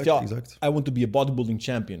had hij gezegd, I want to be a bodybuilding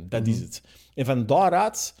champion. Dat is het. En van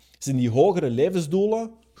daaruit zijn die hogere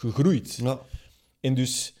levensdoelen gegroeid. Ja. En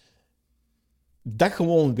dus dat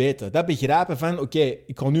gewoon weten, dat begrijpen van, oké,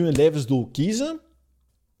 ik ga nu een levensdoel kiezen.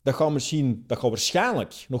 Dat gaat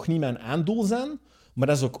waarschijnlijk nog niet mijn einddoel zijn, maar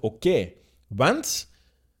dat is ook oké. Want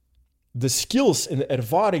de skills en de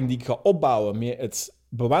ervaring die ik ga opbouwen met het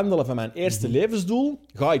bewandelen van mijn eerste levensdoel,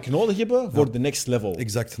 ga ik nodig hebben voor de next level.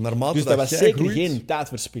 Exact. Dus dat was zeker geen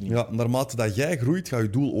tijdverspilling. Ja, naarmate dat jij groeit, gaat je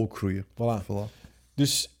doel ook groeien. Voilà.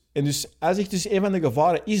 Dus hij zegt dus, een van de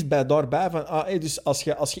gevaren is daarbij van, dus als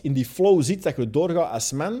je in die flow zit, dat je doorgaat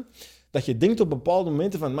als man, dat je denkt op bepaalde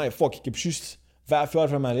momenten van, fuck, ik heb juist 5 jaar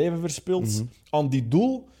van mijn leven verspild aan die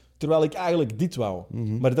doel, terwijl ik eigenlijk dit wou.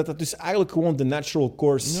 Maar dat dus eigenlijk gewoon de natural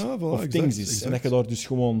course of things is. Exact. En dat je daar dus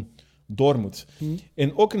gewoon door moet.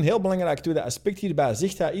 En ook een heel belangrijk tweede aspect hierbij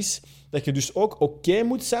zegt hij is dat je dus ook oké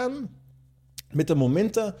moet zijn met de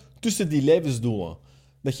momenten tussen die levensdoelen.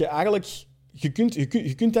 Dat je eigenlijk... Je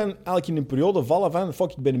kunt dan eigenlijk in een periode vallen van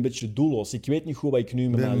fuck, ik ben een beetje doelloos. Ik weet niet goed wat ik nu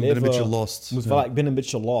met mijn leven... Ik ben een beetje lost. Voilà, ik ben een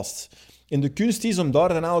beetje lost. En de kunst is om daar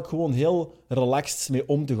dan eigenlijk gewoon heel relaxed mee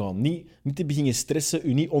om te gaan. Niet te beginnen stressen,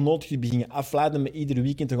 je niet onnodig te beginnen afleiden met iedere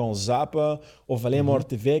weekend te gaan zapen of alleen maar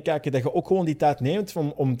tv kijken. Dat je ook gewoon die tijd neemt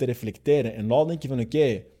om te reflecteren. En nadenken van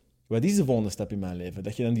oké, wat is de volgende stap in mijn leven?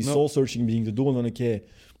 Dat je dan die soul-searching begint te doen van oké,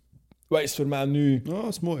 wat is voor mij nu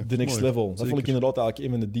de next level? Dat vond ik inderdaad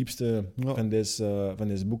eigenlijk een van de diepste van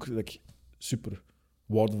deze boek, dat ik super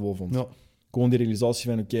waardevol vond. Ja. Gewoon die realisatie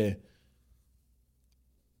van, oké,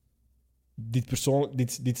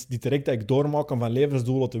 dit traject dat ik doormaak om van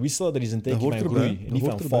levensdoelen te wisselen, dat is een teken van groei. En niet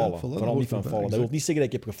van falen. Vooral niet van falen. Dat wil niet zeggen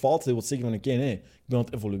dat ik heb gefaald. Dat wil zeggen van oké, nee, ik ben aan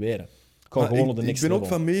het evolueren. Ik ga gewoon op de next level. Ik ben level. ook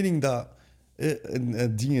van mening dat...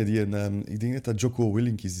 ik denk dat Jocko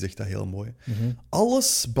Willink is, die zegt dat heel mooi.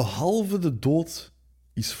 Alles behalve de dood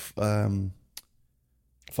is...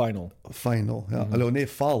 Final. Ja. Nee,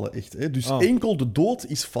 falen, echt. Hè. Dus enkel de dood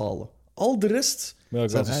is falen. Al de rest... Maar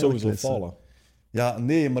ik ga ze sowieso falen. Ja,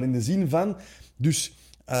 nee, maar in de zin van... Dus...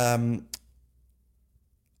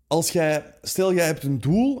 Stel, jij hebt een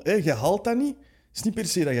doel, hè, je haalt dat niet. Het is niet per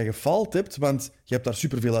se dat je gefaald hebt, want je hebt daar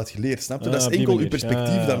superveel uit geleerd, snap je? Dat is enkel je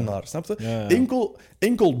perspectief daarnaar, snap je? Ja.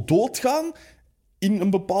 Enkel doodgaan in een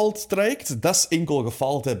bepaald traject, dat is enkel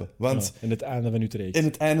gefaald hebben. Want in het einde van je traject. In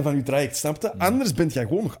het einde van je traject, snap je? Ja. Anders ben je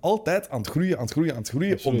gewoon nog altijd aan het groeien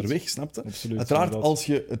Absoluut. onderweg, snap je? Absoluut, uiteraard inderdaad. Als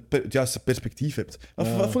je het juiste perspectief hebt. Dat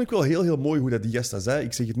vond ik wel heel, heel mooi hoe dat die gast dat zei.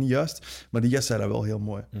 Ik zeg het niet juist, maar die gast zei dat wel heel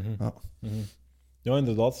mooi. Ja,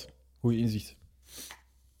 inderdaad. Goeie inzicht.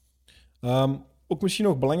 Ook misschien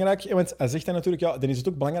nog belangrijk, want hij zegt dat natuurlijk, dan is het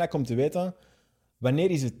ook belangrijk om te weten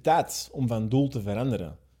wanneer is het tijd om van doel te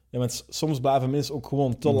veranderen. Ja, want soms blijven mensen ook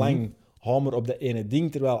gewoon te lang hameren op dat ene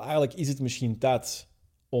ding, terwijl eigenlijk is het misschien tijd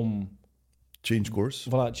om... Change course.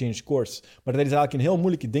 Voilà, change course. Maar dat is eigenlijk een heel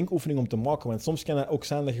moeilijke denkoefening om te maken, want soms kan het ook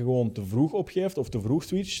zijn dat je gewoon te vroeg opgeeft of te vroeg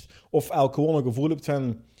switcht, of eigenlijk gewoon een gevoel hebt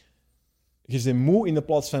van... Je bent moe in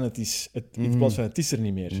plaats van het is er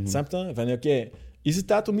niet meer. Snap je? Van oké, is het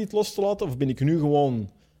tijd om dit los te laten? Of ben ik nu gewoon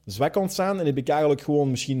zwak aan het zijn en heb ik eigenlijk gewoon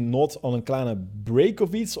misschien nood aan een kleine break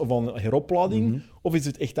of iets, of aan een heroplading? Of is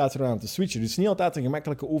het echt tijd om aan te switchen? Dus het is niet altijd een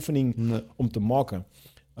gemakkelijke oefening om te maken.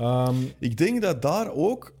 Ik denk dat daar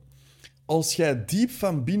ook, als jij diep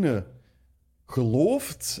van binnen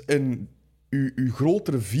gelooft en je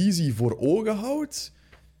grotere visie voor ogen houdt,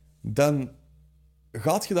 dan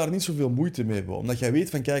gaat je daar niet zoveel moeite mee hebben. Omdat jij weet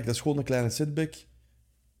van, kijk, dat is gewoon een kleine setback.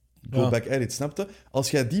 Go back at it, snap je?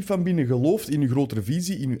 Als jij diep van binnen gelooft in je grotere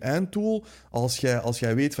visie, in je einddoel, als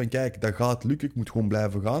jij weet van, kijk, dat gaat lukken, ik moet gewoon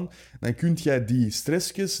blijven gaan, dan kun jij die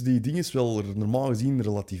stressjes, die dingen wel normaal gezien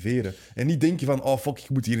relativeren. En niet denken van, oh fuck, ik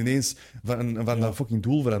moet hier ineens van dat fucking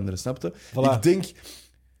doel veranderen, snap je? Voilà. Ik denk,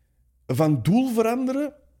 van doel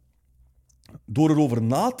veranderen, door erover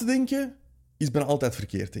na te denken, is bijna altijd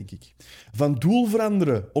verkeerd, denk ik. Van doel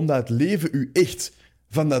veranderen, omdat het leven u echt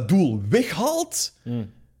van dat doel weghaalt,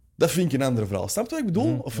 dat vind ik een andere verhaal. Snap je wat ik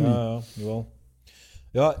bedoel, of niet? Ja, jawel.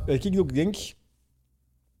 Ja, wat ik ook denk...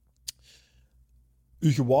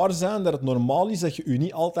 U gewaar zijn dat het normaal is dat je je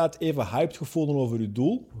niet altijd even hyped gevoelt over je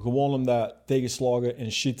doel. Gewoon omdat tegenslagen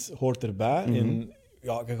en shit hoort erbij. En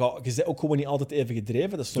ja, je bent ook gewoon niet altijd even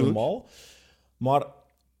gedreven, dat is normaal. Maar...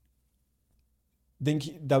 denk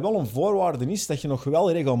dat wel een voorwaarde is dat je nog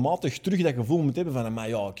wel regelmatig terug dat gevoel moet hebben van, maar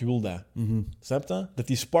ja, ik wil dat. Snap je? Dat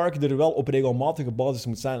die spark er wel op regelmatige basis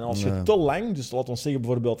moet zijn. En als je te lang, dus laten we zeggen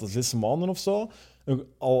bijvoorbeeld 6 maanden of zo,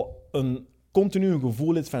 al een continu een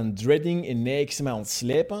gevoel hebt van dreading en nee, ik ben mij aan het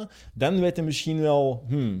slepen, dan weet je misschien wel,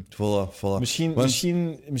 Voilà.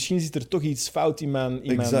 Misschien zit er toch iets fout in mijn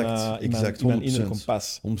inner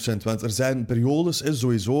kompas. 100%. Want er zijn periodes,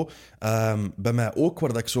 sowieso, bij mij ook,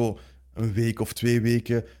 waar dat ik zo een week of 2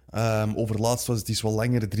 weken, overlaatst was het iets wel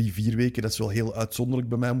langer, 3, 4 weken, dat is wel heel uitzonderlijk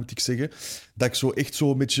bij mij, moet ik zeggen, dat ik zo echt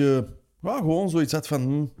zo een beetje, gewoon zoiets had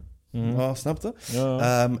van... snap je?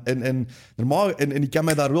 Ja. En ik kan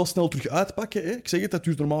mij daar wel snel terug uitpakken. Hè. Ik zeg het, dat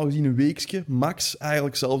duurt normaal gezien een weekje, max.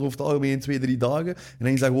 Eigenlijk zelfs over het algemeen 2, 3 dagen. En dan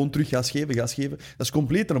is dat gewoon terug gas geven. Dat is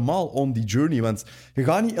compleet normaal on die journey. Want je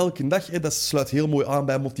gaat niet elke dag, dat sluit heel mooi aan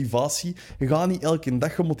bij motivatie, je gaat niet elke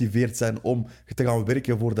dag gemotiveerd zijn om te gaan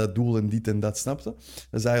werken voor dat doel en dit en dat, snap je?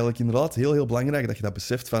 Dat is eigenlijk inderdaad heel, heel belangrijk dat je dat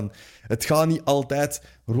beseft. Van, het gaat niet altijd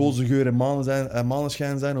roze geur en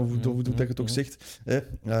maneschijn zijn, of hoe dat je het ook zegt.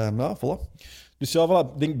 Voilà. Dus ja,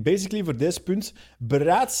 voilà. Ik denk basically voor deze punt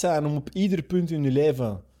bereid zijn om op ieder punt in je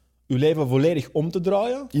leven volledig om te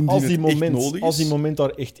draaien. Als die moment daar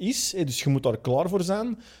echt is. Dus je moet daar klaar voor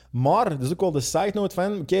zijn. Maar, dat is ook wel de side note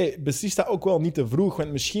van, oké, beslis dat ook wel niet te vroeg.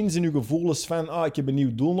 Want misschien zijn je gevoelens van, ik heb een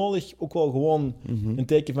nieuw doel nodig, ook wel gewoon een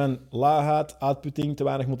teken van laagheid, uitputting, te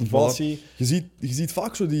weinig motivatie. Voilà. Je ziet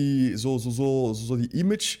vaak zo die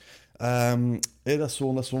image, dat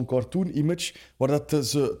is zo'n cartoon-image, waar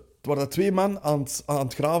dat 2 man aan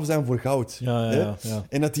het graven zijn voor goud. Ja.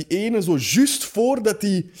 En dat die ene zo juist voordat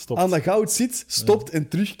hij aan dat goud zit, stopt en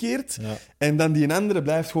terugkeert. Ja. En dan die andere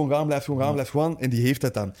blijft gewoon gaan. En die heeft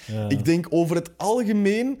het dan. Ja. Ik denk over het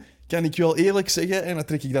algemeen, kan ik wel eerlijk zeggen, en dat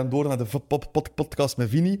trek ik dan door naar de podcast met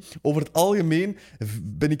Vinnie, over het algemeen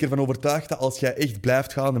ben ik ervan overtuigd dat als jij echt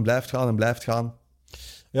blijft gaan,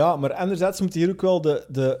 Ja, maar anderzijds moet je hier ook wel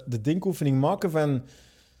de denkoefening maken van...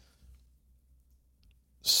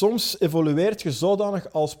 Soms evolueert je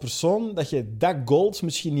zodanig als persoon dat je dat gold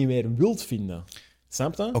misschien niet meer wilt vinden.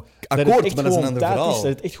 Snap je? Akkoord, maar dat is een ander verhaal. Dat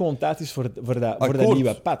het echt gewoon tijd is voor dat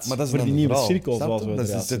nieuwe pad. Maar dat is voor die nieuwe verhaal. cirkel, zoals we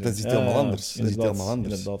dat is iets helemaal anders. Dat is iets helemaal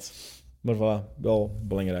anders. Inderdaad. Maar voilà, wel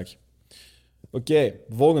belangrijk. Oké,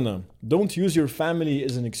 volgende. Don't use your family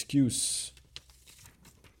as an excuse.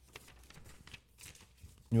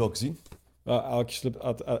 Nu ook zien.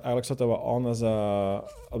 Eigenlijk zat dat wel aan als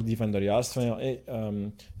op die van daarjuist van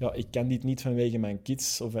ik kan dit niet vanwege mijn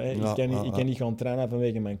kids of ik kan niet gaan trainen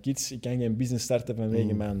vanwege mijn kids, ik kan geen business starten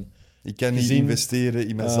vanwege mijn ik kan niet investeren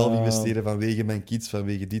in mezelf investeren vanwege mijn kids,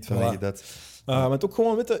 vanwege dit, vanwege dat. Maar het ook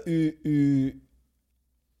gewoon weten,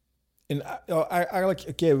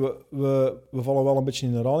 eigenlijk, we vallen wel een beetje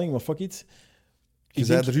in herhaling, maar fuck it. Je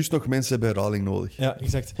zei er juist nog mensen hebben herhaling nodig. Ja,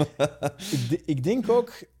 exact. ik denk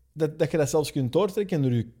ook dat je dat zelfs kunt doortrekken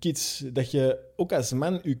door je kids. Dat je ook als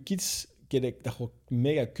man je kids... Dat gaat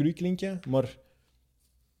mega cru klinken, maar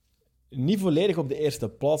niet volledig op de eerste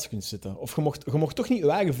plaats kunt zetten. Of je mocht toch niet je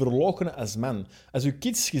eigen verloochenen als man. Als je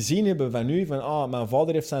kids gezien hebben van u, van mijn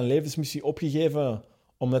vader heeft zijn levensmissie opgegeven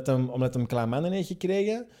omdat hem klein mannen heeft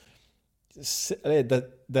gekregen...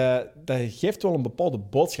 Dat geeft wel een bepaalde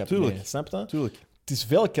boodschap mee, snap je? Tuurlijk. Het is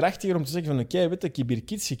veel krachtiger om te zeggen van oké, weet je, ik heb hier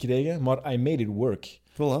kids gekregen, maar I made it work.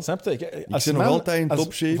 Voilà. Snap je? Ik zit nog altijd in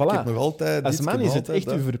topshape, ik heb nog altijd als dit, man is het echt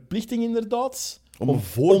dat. uw verplichting inderdaad Om een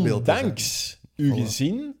voorbeeld te zijn. ondanks uw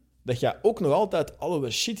gezin, dat je ook nog altijd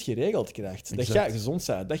alle shit geregeld krijgt. Exact. Dat je gezond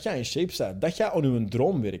bent, dat je in shape bent, dat je aan uw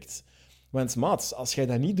droom werkt. Want maat, als jij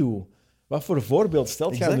dat niet doet, wat voor voorbeeld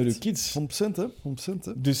stelt je aan uw kids? 100%, hè?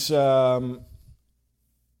 100%. Dus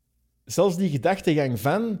zelfs die gedachtegang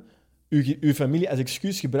van uw familie als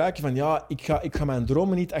excuus gebruiken van ik ga mijn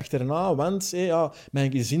dromen niet achterna, want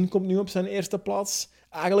mijn gezin komt nu op zijn eerste plaats.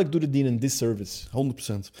 Eigenlijk doet het die een disservice. 100%.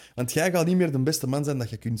 Want jij gaat niet meer de beste man zijn dat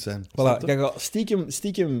je kunt zijn. Voilà, jij gaat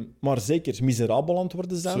stiekem maar zeker miserabel aan het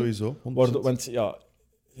worden zijn. Sowieso, 100%. Want je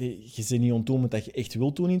bent niet aan het doen wat je echt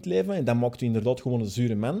wilt doen in het leven. En dat maakt je inderdaad gewoon een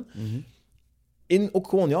zure man. Mm-hmm. En ook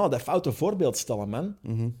gewoon dat foute voorbeeld stellen, man.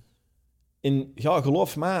 Mm-hmm. En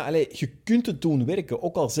geloof me, je kunt het doen werken,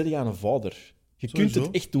 ook al zit je aan een vader. Je Sowieso. kunt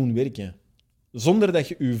het echt doen werken. Zonder dat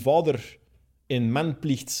je je vader in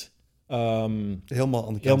manplicht Helemaal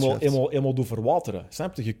aan de kant schuift. helemaal doet verwateren.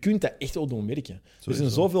 Snap je? Je kunt dat echt wel doen werken. Sowieso. Er zijn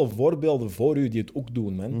zoveel voorbeelden voor u die het ook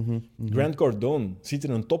doen, man. Mm-hmm. Mm-hmm. Grant Cardone ziet er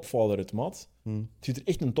een topvader uit, maat. Mm. Ziet er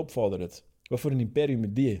echt een topvader uit. Wat voor een imperium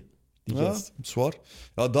met die Ja, gast. zwaar.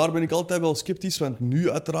 Ja, daar ben ik altijd wel sceptisch, want nu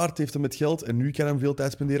uiteraard heeft hij met geld en nu kan hij veel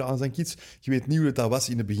tijd spenderen aan zijn kids. Je weet niet hoe dat was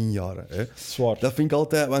in de beginjaren. Hè. Zwaar. Dat vind ik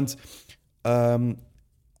altijd, want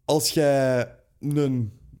als jij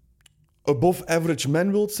een above-average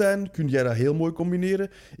man wilt zijn, kun jij dat heel mooi combineren.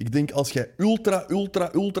 Ik denk, als jij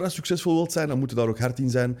ultra succesvol wilt zijn, dan moet je daar ook hard in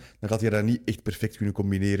zijn. Dan gaat je dat niet echt perfect kunnen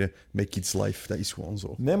combineren met kids life. Dat is gewoon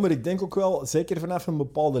zo. Nee, maar ik denk ook wel, zeker vanaf een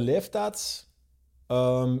bepaalde leeftijd,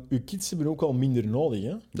 uw kids hebben ook wel minder nodig.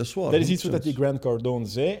 Hè? Dat is waar. Dat is iets 100%. wat die Grant Cardone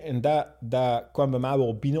zei. En dat kwam bij mij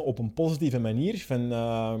wel binnen op een positieve manier. Van,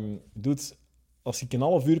 dude, als ik een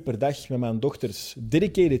half uur per dag met mijn dochters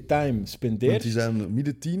dedicated time spendeer... Want die zijn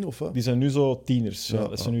midden 10 of wat? Die zijn nu zo tieners. Ja,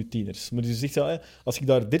 dat zijn nu tieners. Maar dus zegt wel, als ik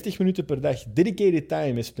daar 30 minuten per dag dedicated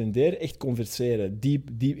time mee spendeer, echt converseren, diep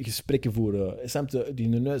gesprekken voeren, die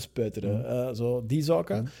in de neus spuiteren, zo, die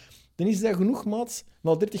zaken, dan is dat genoeg, maat.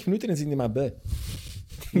 Na 30 minuten en zit hij maar bij.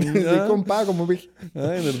 Ja. Ik kom paar om me weg.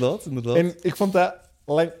 Ja, inderdaad. En ik vond dat...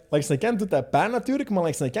 Langs de kant doet dat pijn natuurlijk, maar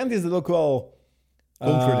langs de kant is dat ook wel...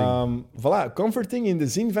 Comforting. Voilà, comforting in de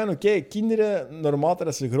zin van, oké, kinderen, naarmate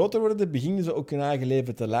dat ze groter worden, beginnen ze ook hun eigen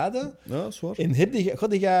leven te leiden. Ja, zwaar. En ga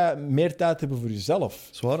je meer tijd hebben voor jezelf.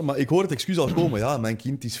 Zwaar, maar ik hoor het excuus al komen. Ja, mijn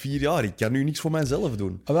kind is 4 jaar, ik kan nu niks voor mijzelf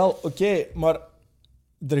doen. Wel, oké, maar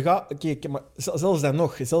maar zelfs dan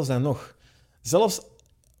nog. Zelfs,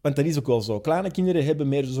 want dat is ook wel zo. Kleine kinderen hebben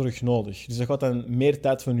meer zorg nodig. Dus dat gaat dan meer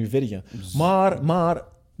tijd van u vergen. Maar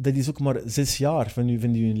dat is ook maar 6 jaar van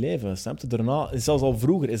je leven. Snap je? Daarna, zelfs al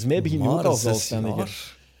vroeger. Is mij begin je ook al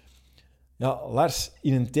zelfstandiger. Ja, Lars,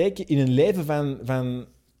 in een leven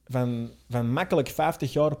van makkelijk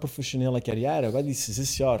 50 jaar professionele carrière, wat is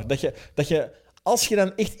 6 jaar? Dat je, als je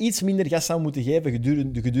dan echt iets minder gas zou moeten geven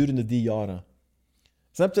gedurende die jaren.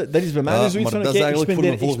 Snap je? Dat is bij mij dus zoiets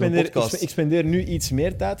van, ik spendeer nu iets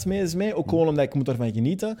meer tijd mee, ook gewoon omdat ik moet ervan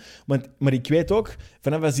genieten. Maar ik weet ook,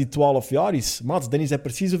 vanaf als die 12 jaar is, maat, dan is dat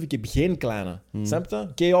precies of ik heb geen kleine. Snap je?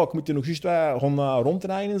 Oké, ik moet er nog juist wat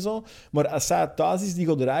ronddraaien en zo. Maar als zij thuis is, die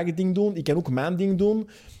gaat haar eigen ding doen. Ik kan ook mijn ding doen.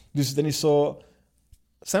 Dus dan is zo...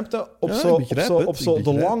 Snap je? Op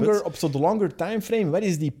zo de longer timeframe, wat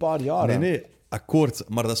is die paar jaar? Nee, akkoord.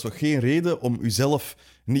 Maar dat is toch geen reden om jezelf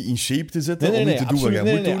niet in shape te zetten om niet te doen wat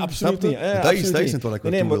je moet doen? Absoluut niet. Dat is niet wat ik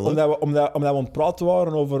naartoe wil. Omdat we aan het praten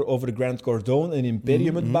waren over Grant Cardone en een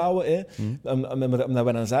imperium het bouwen. Omdat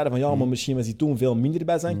we dan zeiden van maar misschien was hij toen veel minder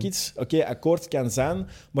bij zijn kids. Oké, akkoord kan zijn.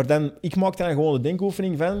 Maar dan, ik maak dan gewoon de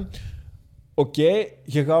denkoefening van... Oké,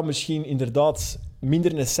 je gaat misschien inderdaad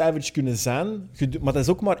minder een savage kunnen zijn, maar dat is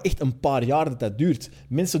ook maar echt een paar jaar dat duurt.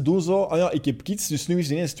 Mensen doen zo, ik heb kids, dus nu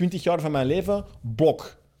is ineens 20 jaar van mijn leven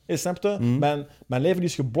blok. Snap je? Mijn leven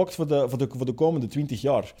is geblokt voor de komende 20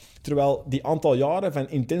 jaar. Terwijl die aantal jaren van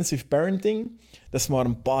intensive parenting, dat is maar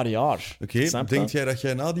een paar jaar. Oké, denk jij dat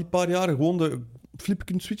jij na die paar jaar gewoon de flip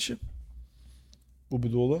kunt switchen? Hoe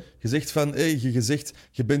bedoel je? Je zegt van,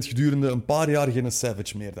 je bent gedurende een paar jaar geen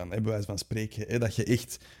savage meer dan, bij wijze van spreken. Dat je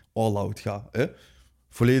echt all-out gaat.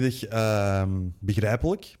 Volledig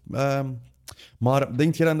begrijpelijk. Maar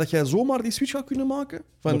denk je dan dat jij zomaar die switch gaat kunnen maken?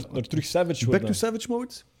 Van naar terug savage worden. Back to savage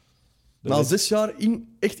mode? Na 6 jaar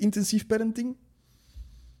echt intensief parenting?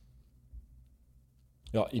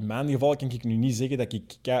 Ja, in mijn geval kan ik nu niet zeggen dat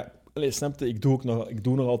ik... snap je? Ik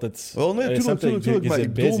doe nog altijd... Wel, nee, tuurlijk. Maar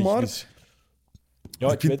ik bedoel maar... Dus,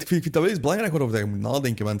 ja, ik vind dat wel eens belangrijk waarover je moet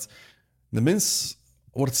nadenken. Want de mens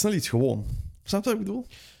wordt snel iets gewoon. Snap je wat ik bedoel?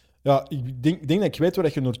 Ja, ik denk dat ik weet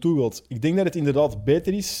waar je naartoe wilt. Ik denk dat het inderdaad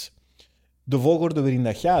beter is de volgorde waarin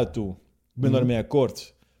dat jij het doet. Ik ben daarmee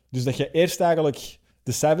akkoord. Dus dat je eerst eigenlijk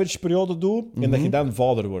de savage-periode doet en dat je dan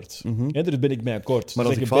vader wordt. Ja, daar ben ik mee akkoord. Maar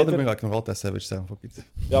dus als ik vader ben, ga ik nog altijd savage zijn. Fuck it.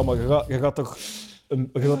 Ja, maar je gaat toch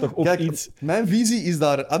ook Kijk, iets... Mijn visie is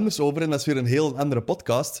daar anders over en dat is weer een heel andere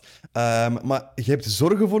podcast. Maar je hebt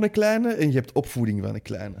zorgen voor een kleine en je hebt opvoeding van een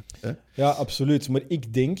kleine. Hè? Ja, absoluut. Maar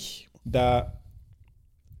ik denk dat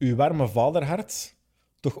uw warme vaderhart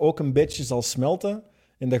toch ook een beetje zal smelten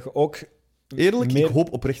en dat je ook... Eerlijk, ik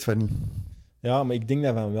hoop oprecht van niet. Ja, maar ik denk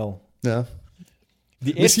dat van wel. Ja.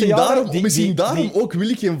 Die eerste jaren, misschien daarom ook wil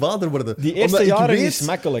ik geen vader worden. Die eerste jaren is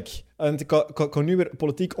makkelijk. En ik kan nu weer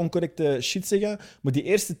politiek oncorrecte shit zeggen, maar die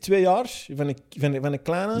eerste 2 jaar van een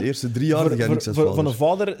kleine... De eerste 3 jaar ga niks als vader. Van een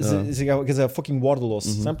vader, je bent fucking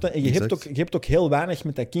waardeloos. Snap je? En je hebt ook heel weinig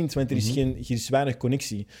met dat kind, want er is weinig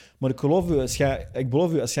connectie. Maar ik beloof u,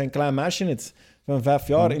 als jij een klein meisje hebt van 5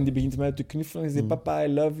 jaar en die begint mij te knuffelen en zegt papa,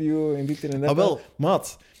 I love you, en dit en dat. Wel.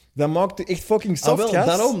 Maat, dat maakt het echt fucking soft,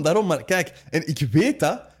 gast. Daarom. Maar kijk, en ik weet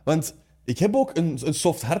dat, want ik heb ook een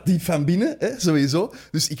soft hart diep van binnen, sowieso.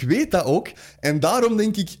 Dus ik weet dat ook. En daarom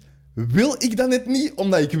denk ik, wil ik dat net niet,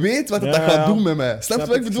 omdat ik weet wat het dat gaat doen met mij. Snap je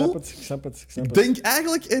wat ik bedoel? Ik snap het. Ik denk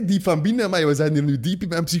eigenlijk, diep van binnen, maar we zijn hier nu diep in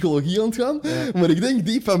mijn psychologie aan het gaan, maar ik denk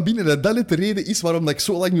diep van binnen dat dat net de reden is waarom dat ik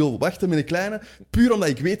zo lang wil wachten met een kleine, puur omdat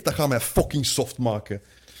ik weet, dat gaat mij fucking soft maken.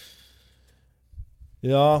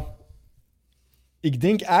 Ja... Ik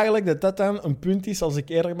denk eigenlijk dat dat dan een punt is, als ik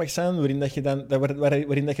eerlijk mag zijn, waarin dat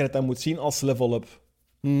je het dan moet zien als level-up.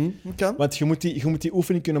 Kan. Want je moet die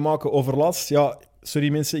oefening kunnen maken. Overlaatst, ja, sorry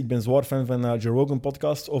mensen, ik ben zwaar fan van Joe Rogan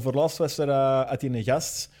podcast. Overlaatst was er een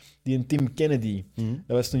gast, die een Tim Kennedy.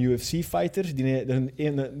 Dat was een UFC-fighter,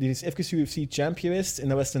 die is even UFC-champ geweest. En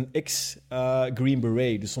dat was een ex-Green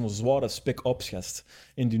Beret, dus zo'n zware spec-ops gast.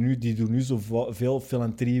 En die doet nu zoveel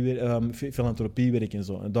filantropiewerk en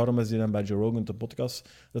zo. En daarom is hij dan bij Joe Rogan de podcast,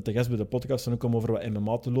 dat de gast bij de podcast dan ook om over wat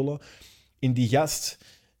MMA te lullen. En die gast,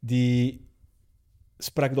 die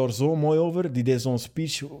sprak daar zo mooi over, die deed zo'n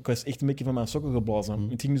speech, ik was echt een beetje van mijn sokken geblazen.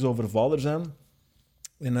 Het ging dus over vader zijn.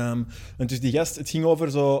 En dus die gast, het ging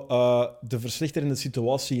over zo, de verslechterende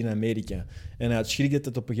situatie in Amerika. En hij had schrik dat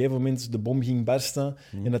het op een gegeven moment de bom ging barsten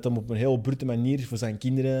en dat hij op een heel brute manier voor zijn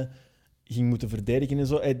kinderen ging moeten verdedigen en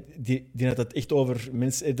zo. Die had het echt over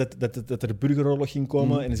mensen, dat er burgeroorlog ging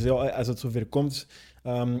komen. En hij zei, als het zover komt,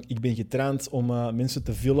 ik ben getraind om mensen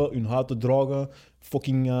te vullen, hun haat te dragen,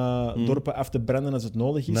 fucking dorpen af te branden als het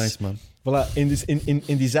nodig is. Nice, man. Voilà.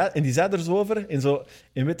 En die zei er zo over.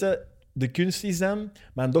 En weet je, de kunst is dan,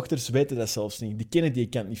 mijn dochters weten dat zelfs niet. Die kennen die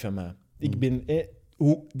kant niet van mij. Ik ben...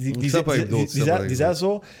 Die zei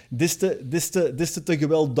zo, des te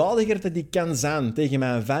gewelddadiger dat ik kan zijn tegen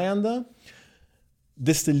mijn vijanden,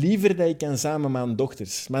 des te liever dat ik kan zijn met mijn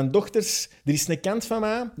dochters. Mijn dochters, er is een kant van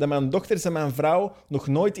mij dat mijn dochters en mijn vrouw nog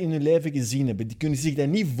nooit in hun leven gezien hebben. Die kunnen zich dat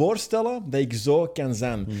niet voorstellen dat ik zo kan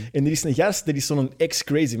zijn. En er is een gast, er is zo'n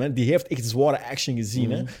ex-crazy man, die heeft echt zware action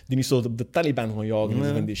gezien. Hè? Die is zo op de Taliban gaan jagen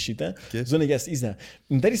en van die shit. Hè? Okay. Zo'n gast is dat.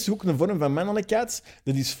 En dat is ook een vorm van mannelijkheid.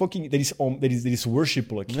 Dat is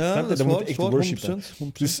worshipelijk. Ja, dat moet echt worshipen. 100%.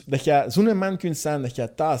 Dus dat je zo'n man kunt zijn, dat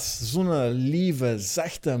je thuis zo'n lieve,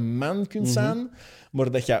 zachte man kunt zijn.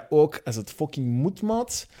 maar dat je ook, als het fucking moet,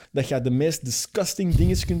 maat, dat je de meest disgusting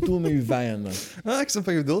dingen kunt doen met je vijanden. Ik snap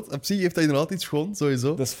wat je bedoelt. Op zich heeft dat inderdaad iets gewoon,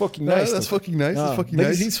 sowieso. Dat is fucking nice. Dat is fucking nice. Ja, Dat is fucking dat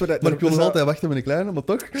nice. is iets voor dat, maar ik wil nog altijd wachten met een kleine, maar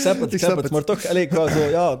toch. Ik snap het. Maar toch, allee, ik wou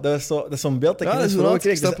zo, dat is zo'n beeld dat ik ineens voor ogen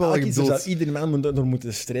kreeg. Dus eigenlijk zou iedere man door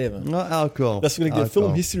moeten streven. Ja, eigenlijk wel. Dat is gelijk de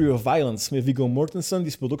film History of Violence met Viggo Mortensen.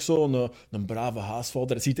 Die speelt ook zo een brave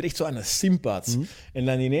haasvader. Het ziet er echt zo aan een simp uit. En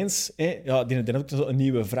dan ineens, die had ook zo een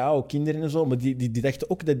nieuwe vrouw, kinderen en zo, maar die dachten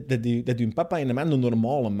ook dat hun papa en de man een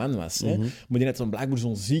normale man was. Maar die had blijkbaar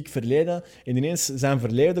zo'n ziek verleden. En ineens, zijn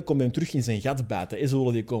verleden komt hem terug in zijn gat bijten. Zo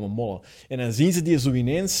willen die komen mollen. En dan zien ze die zo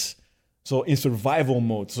ineens zo in survival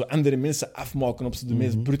mode. Zo andere mensen afmaken op de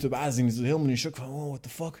meest brute wijze. Die zo helemaal in shock van, oh, what the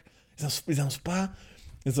fuck? Is dat een spa?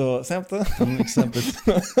 En zo, snap je? Ik snap het.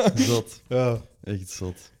 Zot. Ja. Echt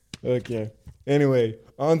zot. Oké. Anyway,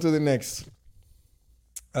 on to the next.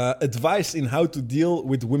 Advice in how to deal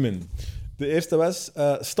with women. De eerste was,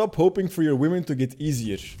 stop hoping for your women to get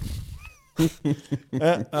easier.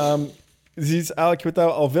 Dus is eigenlijk wat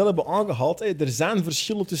we al veel hebben aangehaald. Er zijn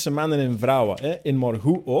verschillen tussen mannen en vrouwen. En maar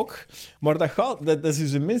hoe ook. Maar dat is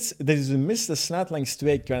dus een mis dat slaat langs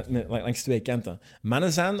twee kanten.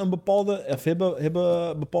 Mannen zijn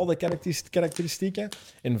hebben bepaalde karakteristieken.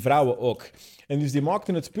 En vrouwen ook. En dus die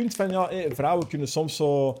maakten het punt van... vrouwen kunnen soms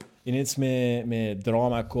zo ineens met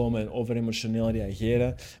drama komen en overemotioneel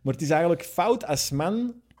reageren. Maar het is eigenlijk fout als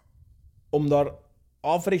man om daar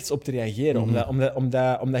averechts op te reageren,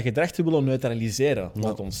 om dat gedrag te willen neutraliseren,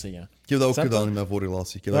 laat ons zeggen. Ik heb dat ook gedaan in mijn vorige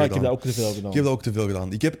relatie. Ik heb dat ook te veel gedaan. Ik heb dat ook te veel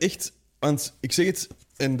gedaan. Ik heb echt... Want ik zeg het,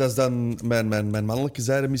 en dat is dan mijn mannelijke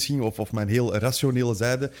zijde misschien, of mijn heel rationele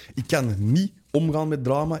zijde. Ik kan niet omgaan met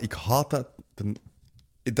drama. Ik haat dat.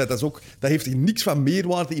 Dat heeft niks van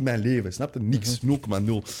meerwaarde in mijn leven. Snap je? Niks. 0,0.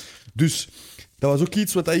 Dus... Dat was ook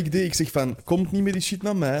iets wat ik deed. Ik zeg van, komt niet meer die shit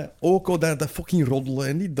naar mij. Ook al dat fucking roddelen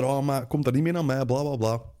en die drama, komt dat niet meer naar mij, bla bla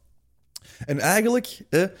bla. En eigenlijk,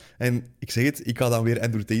 en ik zeg het, ik ga dan weer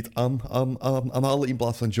Andrew Tate aanhalen in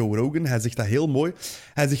plaats van Joe Rogan. Hij zegt dat heel mooi.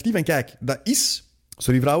 Hij zegt niet van, kijk,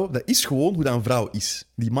 sorry vrouwen, dat is gewoon hoe dat een vrouw is.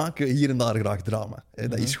 Die maken hier en daar graag drama.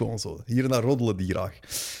 Dat is gewoon zo. Hier en daar roddelen die graag.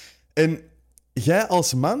 En jij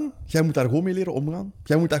als man, jij moet daar gewoon mee leren omgaan.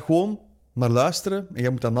 Jij moet dat gewoon... naar luisteren en jij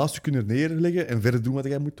moet dat naast je kunnen neerleggen en verder doen wat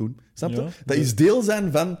jij moet doen. Snap je? Dat is deel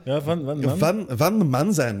zijn van de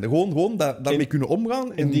man zijn. Gewoon daarmee kunnen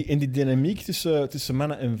omgaan. En die dynamiek tussen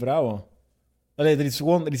mannen en vrouwen. Allee,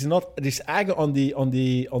 er is eigen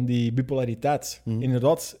aan die bipolariteit.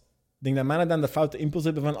 Inderdaad, ik denk dat mannen dan de foute impuls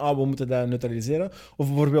hebben van we moeten dat neutraliseren. Of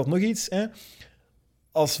bijvoorbeeld nog iets...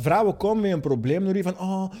 Als vrouwen komen met een probleem, dan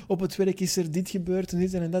van op het werk is er dit gebeurd en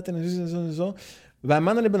dit en dat en zo en zo. Wij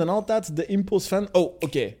mannen hebben dan altijd de impuls van...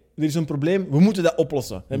 oké, er is een probleem, we moeten dat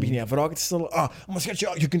oplossen. Dan begin je vragen te stellen. Maar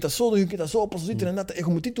schatje, je kunt dat zo doen, je kunt dat zo oplossen, dit en dat. Je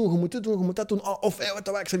moet dit doen, je moet dit doen, je moet dat doen. Of, wat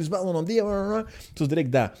de ik zal eens bellen aan die. Zo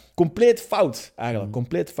direct dat. Compleet fout, eigenlijk.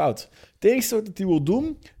 Compleet fout. Het enige wat hij wil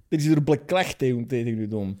doen, dat is er beklag tegen u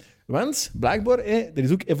doen. Want, blijkbaar, dat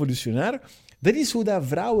is ook evolutionair, dat is hoe dat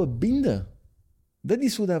vrouwen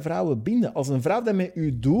binden. Als een vrouw dat met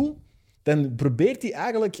u doet... dan probeert hij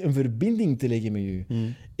eigenlijk een verbinding te leggen met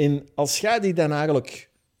je. En als jij die dan eigenlijk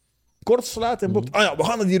kort slaat en blokt... we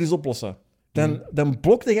gaan het hier eens oplossen. Dan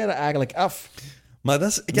blokte jij dat eigenlijk af. Maar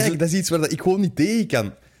dat is iets waar ik gewoon niet tegen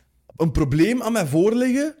kan. Een probleem aan mij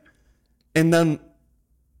voorleggen en dan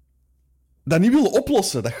dat niet willen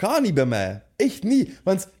oplossen. Dat gaat niet bij mij. Echt niet.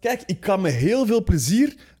 Want kijk, ik kan met heel veel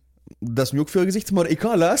plezier... Dat is nu ook veel gezegd, maar ik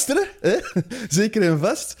ga luisteren. Hè? Zeker en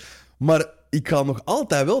vast. Maar... ik ga nog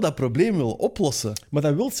altijd wel dat probleem willen oplossen. Maar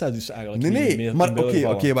dat wil zij dus eigenlijk niet. Nee, maar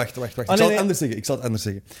oké, wacht. Ik zal het anders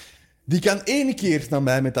zeggen. Die kan 1 keer naar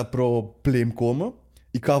mij met dat probleem komen.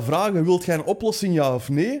 Ik ga vragen, wilt jij een oplossing, ja of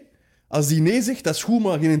nee? Als die nee zegt, dat is goed,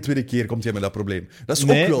 maar geen 2e keer komt jij met dat probleem. Dat is ook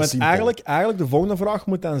wel simpel. Eigenlijk de volgende vraag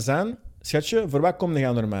moet dan zijn... Schatje, voor wat kom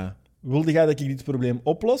je naar mij? Wilde jij dat ik dit probleem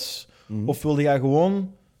oplos? Of wilde jij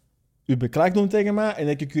gewoon... u beklag doen tegen mij en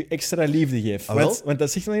dat ik u extra liefde geef. Want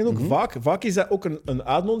dat zegt dan ook vaak is dat ook een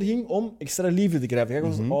uitnodiging om extra liefde te krijgen.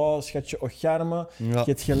 Je gaat schatje, garme, je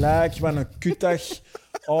hebt gelijk, wat een kutdag.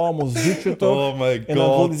 Maar zoek je toch? Oh my god. En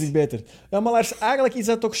dan voelt hij zich beter. Ja, maar eigenlijk is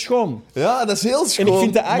dat toch schoon? Ja, dat is heel schoon. En ik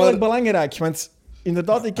vind dat eigenlijk belangrijk, want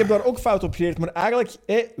inderdaad, ik heb daar ook fout op geleerd, maar eigenlijk,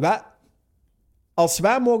 als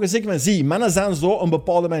wij mogen zeggen van, zie, mannen zijn zo op een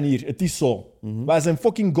bepaalde manier. Het is zo. Wij zijn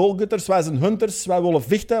fucking goalgetters, wij zijn hunters, wij willen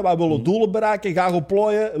vechten, wij willen doelen bereiken, gaan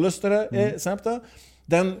opplooien, lusteren, snap je?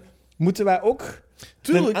 Dan moeten wij ook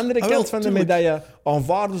de andere kant van de medaille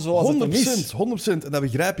aanvaarden zoals het er is. 100%, en dat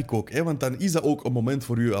begrijp ik ook. Hè, want dan is dat ook een moment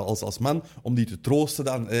voor u als man om die te troosten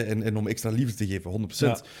dan, en om extra liefde te geven, 100%.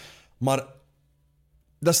 Ja. Maar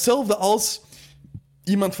Dat is hetzelfde als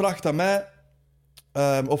iemand vraagt aan mij...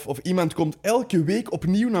 of iemand komt elke week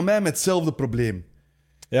opnieuw naar mij met hetzelfde probleem.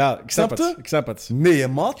 Ja, ik snap Snapte? het. Ik snap het. Nee, hè,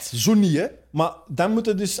 maat. Zo niet, hè. Maar dan moet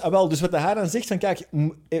het dus... Dus wat hij dan zegt, van kijk...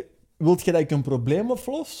 Wilt je dat ik een probleem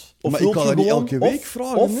oplos? Of Maar ik kan dat niet elke week of,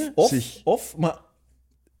 vragen, hè? Maar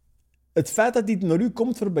het feit dat dit naar u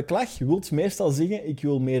komt voor beklag, wilt meestal zeggen, ik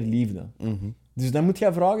wil meer liefde. Mhm. Dus dan moet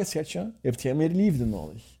je vragen, schatje, heeft jij meer liefde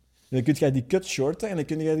nodig? En dan kun je die cut shorten en dan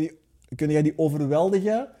kun je die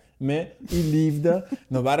overweldigen met je liefde,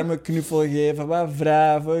 een warme knuffel geven, wat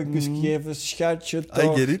wrijven, een kus geven, schatje,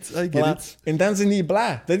 toch. I get it. En dan zijn die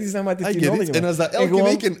blij. Dat is dan wat I dit get nodig it. heeft. En als dat elke gewoon-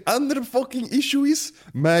 week een ander fucking issue is,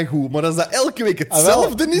 mij goed. Maar als dat elke week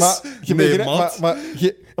hetzelfde is...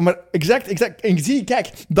 Maar exact. En zie, kijk,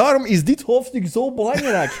 daarom is dit hoofdstuk zo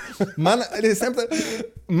belangrijk.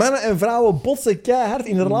 Mannen en vrouwen botsen keihard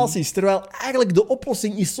in relaties, terwijl eigenlijk de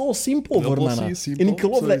oplossing is zo simpel De voor oplossing mannen. is simpel, En ik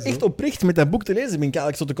geloof dat sowieso. echt oprecht met dat boek te lezen ben ik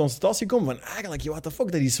eigenlijk tot de constatatie gekomen van eigenlijk, what the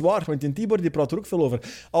fuck, dat is waar. Want in Tibor die praat er ook veel over.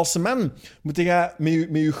 Als man moet je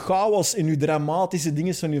met je chaos en je dramatische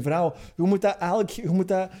dingen van je vrouw, je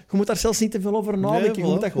moet daar zelfs niet te veel over nadenken. Nee,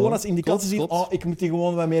 je moet dat voilà, gewoon voilà. als indicatie zien, Klopt. ik moet die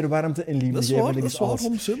gewoon wat meer warmte en liefde Dat is geven. waar, Dat dat is is waar, alles.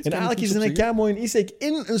 100%. En Kan eigenlijk ik is niks het op een kei mooie insteek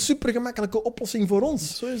in een super gemakkelijke oplossing voor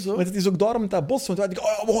ons. Sowieso. Want het is ook daarom met dat bos. Want wij denken,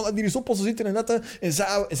 we gaan dat hier eens oplossen zitten en dat. En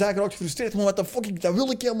zij raakt gefrustreerd. Maar what the fuck, dat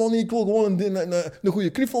wil ik helemaal niet. Ik wil gewoon een goede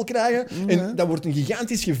knuffel krijgen. En dat wordt een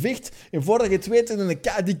gigantisch gevecht. En voordat je het weet, dan een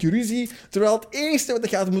dikke ruzie. Terwijl het enige wat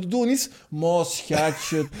je gaat moeten doen is... Maar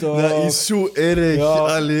schatje toch. Dat is zo erg. Ja,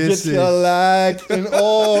 Allee, je hebt zeg. gelijk. En,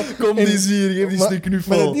 Kom en- eens hier, geef eens maar- een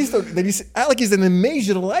knuffel. Maar eigenlijk is dat een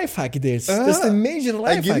major lifehack, deze. Dat is een major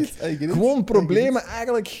I get lifehack. it, I get it. Gewoon I problemen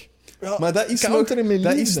eigenlijk... Ja, Maar dat is, nog, counteren met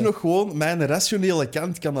dat liefde. is nog gewoon... Mijn rationele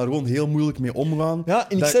kant kan daar gewoon heel moeilijk mee omgaan. Ja,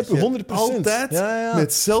 en ik Dat snap je je 100%. altijd Ja. met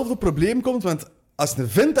hetzelfde probleem komt. Want als een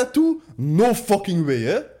vent dat doet, no fucking way,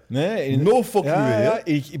 hè. Nee, No fucking way, hè. ja,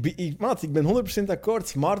 ik ben 100%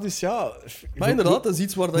 akkoord. Maar dus ja... Maar inderdaad, dat is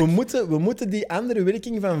iets waar dat we moeten die andere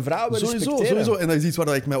werking van vrouwen respecteren. Sowieso. En dat is iets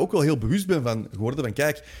waar ik mij ook wel heel bewust ben van geworden. Van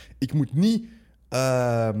kijk, ik moet niet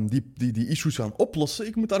die issues gaan oplossen.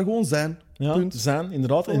 Ik moet daar gewoon zijn. Ja, Punt. zijn,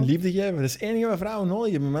 inderdaad. En liefde geven. Dat is het enige wat vrouwen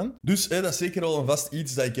nodig hebben, man. Dus dat is zeker al een vast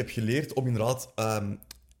iets dat ik heb geleerd om inderdaad...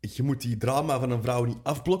 je moet die drama van een vrouw niet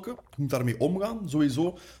afblokken. Je moet daarmee omgaan,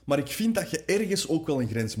 sowieso. Maar ik vind dat je ergens ook wel een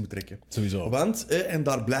grens moet trekken. Sowieso. Want, en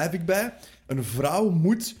daar blijf ik bij, een vrouw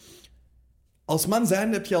moet... Als man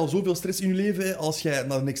zijn heb je al zoveel stress in je leven. Hè. Als jij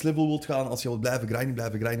naar de next level wilt gaan, als je wilt blijven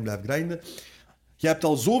grinden. Je hebt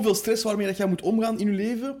al zoveel stress waarmee dat jij moet omgaan in je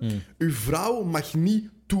leven. Uw vrouw mag niet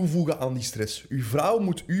toevoegen aan die stress. Uw vrouw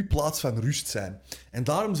moet uw plaats van rust zijn. En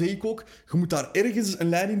daarom zeg ik ook, je moet daar ergens een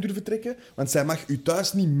lijn in durven trekken, want zij mag u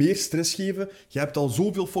thuis niet meer stress geven. Je hebt al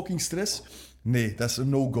zoveel fucking stress. Nee, dat is een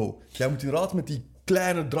no-go. Jij moet inderdaad met die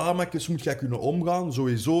kleine drama's moet jij kunnen omgaan,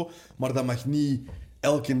 sowieso. Maar dat mag niet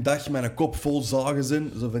elke dag met een kop vol zagen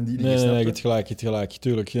zijn. Zo van die dingen, Nee, snap je je? hebt gelijk.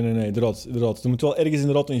 Tuurlijk. Nee, inderdaad. Er moet wel ergens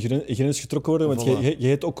inderdaad een grens getrokken worden, want Voilà. je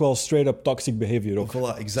hebt ook wel straight-up toxic behavior ook.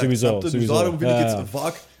 Voilà, exact. Sowieso, Snap je? Dus sowieso. daarom vind ik Ja. het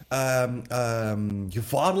vaak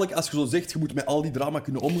gevaarlijk als je zo zegt, je moet met al die drama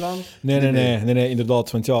kunnen omgaan. Nee,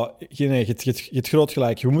 inderdaad. Want ja, je hebt groot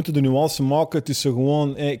gelijk. We moeten de nuance maken tussen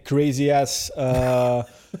gewoon crazy-ass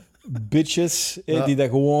bitches die dat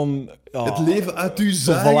gewoon... Ja, Het leven uit u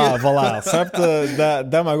zagen. Voilà. Snap je?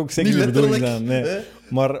 Dat mag ook zeker Niet de bedoeling letterlijk, zijn. Nee. hè?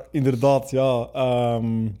 Maar inderdaad, ja...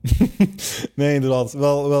 nee, inderdaad.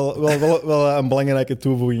 Wel een belangrijke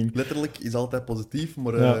toevoeging. Letterlijk is altijd positief,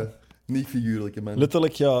 maar Ja. niet figuurlijk, man.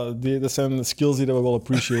 Letterlijk, ja. Dat zijn skills die we wel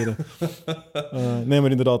appreciëren. Nee,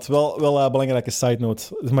 maar inderdaad. Wel een belangrijke side note.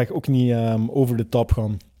 Het mag ook niet over de top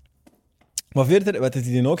gaan. Maar verder, wat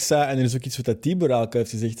hij dan ook zei, en er is ook iets wat dat Tibor eigenlijk heeft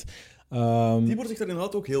gezegd... Tibor zegt daar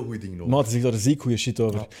inderdaad ook heel goede dingen over. Maar hij zegt daar ziek goede shit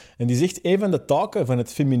over. Ja. En die zegt, een van de taken van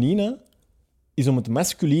het feminine is om het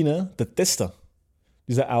masculine te testen.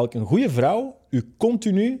 Dus dat eigenlijk een goede vrouw u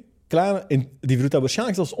continu kleine... En die doet dat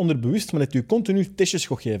waarschijnlijk zelfs onderbewust, maar dat u continu testjes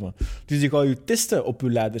gaat geven. Dus die gaat u testen op uw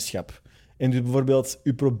leiderschap. En dus bijvoorbeeld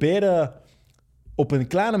u proberen op een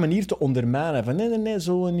kleine manier te ondermijnen. Van nee,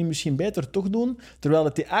 zullen we niet misschien beter toch doen? Terwijl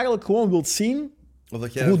dat hij eigenlijk gewoon wilt zien Of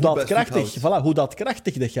dat jij hoe voet bij dat stuk krachtig, houdt. voilà, hoe dat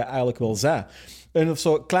krachtig dat je eigenlijk wel zei. En of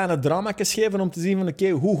zo kleine drama's geven om te zien van oké,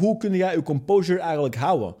 hoe kun jij je composure eigenlijk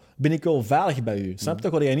houden? Ben ik wel veilig bij u? Snap je?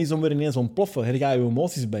 Ga je niet zomaar ineens ontploffen? Her ga je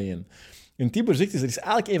emoties bijeen. En Tibor zegt, dus, dat is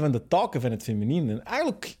eigenlijk een van de taken van het feminine. En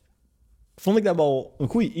eigenlijk vond ik dat wel een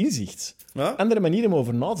goed inzicht. Ja? Andere manier om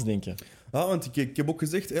over na te denken. Ja, want ik heb ook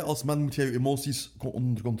gezegd, hè, als man moet jij je emoties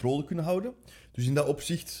onder controle kunnen houden. Dus in dat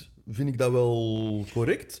opzicht vind ik dat wel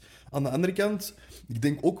correct. Aan de andere kant, ik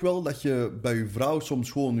denk ook wel dat je bij je vrouw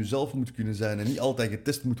soms gewoon jezelf moet kunnen zijn en niet altijd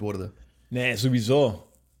getest moet worden. Nee, sowieso.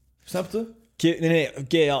 Snap je?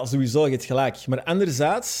 Oké, ja, sowieso, je hebt gelijk. Maar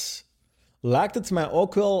anderzijds lijkt het mij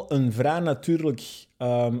ook wel een vrij natuurlijk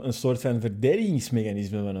een soort van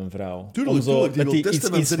verdedigingsmechanisme van een vrouw. Tuurlijk, die wil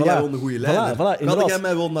testen, dan zit jij wel een goede leider. Ga jij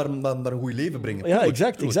mij wel naar een goed leven brengen? Ja,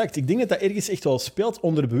 exact. Ik denk dat dat ergens echt wel speelt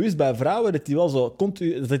onderbewust bij vrouwen, dat die wel zo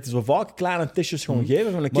dat die zo vaak kleine testjes gewoon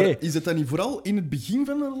geven van Maar is het dan niet vooral in het begin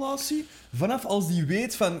van een relatie? Vanaf als die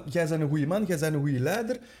weet van, jij bent een goede man, jij bent een goede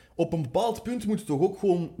leider, op een bepaald punt moet je toch ook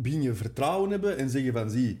gewoon beginnen vertrouwen hebben en zeggen van,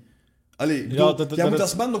 zie... Allee, jij moet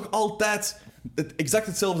als man nog altijd exact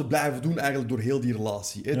hetzelfde blijven doen eigenlijk door heel die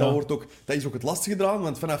relatie. Hè? Ja. Dat is ook het lastige eraan,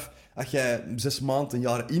 want vanaf als jij 6 maanden, een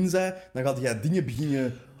jaar in bent, dan gaat jij dingen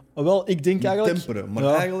beginnen Wel, ik denk eigenlijk... temperen. Maar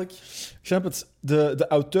eigenlijk... Ik snap het. De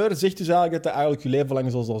auteur zegt dus eigenlijk dat dat eigenlijk je leven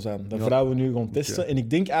lang zo zal zijn. Dat vrouwen nu gaan testen. En ik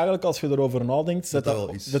denk eigenlijk, als je erover nadenkt, dat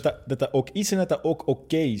ook is en dat dat ook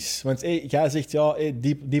oké is. Want jij zegt,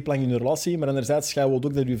 diep lang in een relatie, maar anderzijds, jij wilt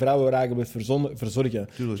ook dat je vrouwen eigenlijk blijft verzorgen.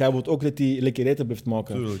 Tuurlijk. Jij wilt ook dat die lekker eten blijft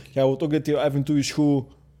maken. Tuurlijk. Jij wilt ook dat die af en toe je schoen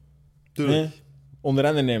onder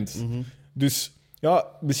handen neemt. Mhm. Dus... Ja,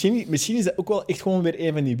 misschien is dat ook wel echt gewoon weer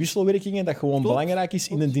een van die wisselwerkingen dat gewoon belangrijk is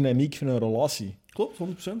in de dynamiek van een relatie. Klopt, 100%.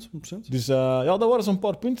 Dus dat waren zo'n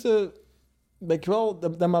paar punten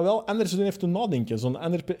dat mij wel anders doen heeft doen nadenken.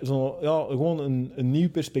 Gewoon een nieuw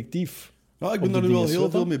perspectief. Ja, ik ben daar nu wel heel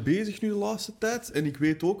veel mee bezig nu de laatste tijd. En ik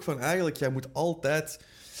weet ook van eigenlijk, jij moet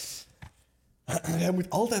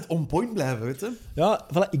altijd on point blijven, weet je? Ja,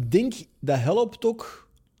 voilà, ik denk dat helpt ook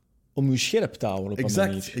om je scherp te houden op een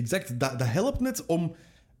manier. Exact. Dat helpt net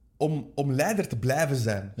om leider te blijven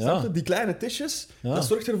zijn. Ja. Snap je? Die kleine testjes, dat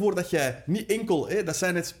zorgt ervoor dat jij niet enkel... dat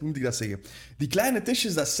zijn net... Hoe moet ik dat zeggen? Die kleine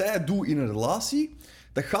testjes dat zij doet in een relatie,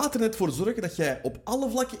 dat gaat er net voor zorgen dat jij op alle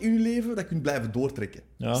vlakken in je leven dat kunt blijven doortrekken.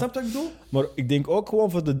 Ja. Snap je wat ik bedoel? Maar ik denk ook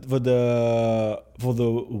gewoon voor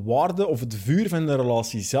de waarde of het vuur van de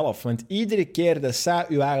relatie zelf. Want iedere keer dat zij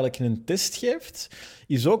u eigenlijk een test geeft,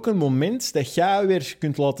 is ook een moment dat jij weer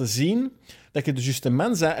kunt laten zien dat je de juiste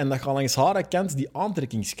man bent en dat je langs haar kant die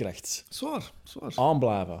aantrekkingskracht Zwaar.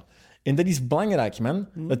 aanblijven. En dat is belangrijk, man.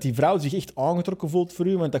 Dat die vrouw zich echt aangetrokken voelt voor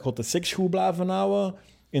u, want dat gaat de seks goed blijven houden.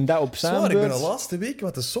 En dat op zijn Zwaar, beurt... ik ben de laatste week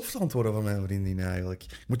wat te soft aan het worden van mijn vriendin eigenlijk.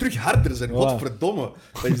 Ik moet terug harder zijn, godverdomme.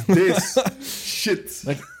 Dat is deze. Shit.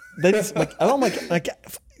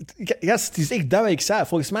 Gast, het is echt dat wat ik zei.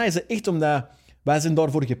 Volgens mij is het echt omdat wij zijn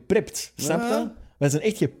daarvoor geprept. Snap je? Wij zijn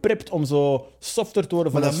echt geprept om zo softer te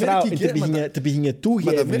worden van als vrouw en te beginnen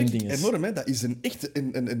toegeven. Maar dat merk dingen. ik enorm, hè. Dat is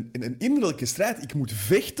een innerlijke strijd. Ik moet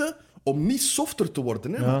vechten om niet softer te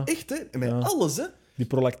worden. Hè. Ja. Maar echt, hè. Met alles, hè. Die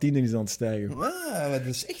prolactine is aan het stijgen. Dat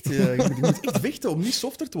is echt, je moet echt vechten om niet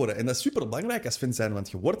softer te worden. En dat is super belangrijk als fan zijn,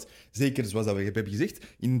 want je wordt, zeker zoals we hebben gezegd,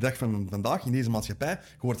 in de dag van vandaag, in deze maatschappij,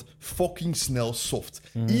 je wordt fucking snel soft.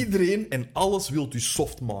 Iedereen en alles wil je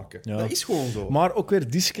soft maken. Ja. Dat is gewoon zo. Maar ook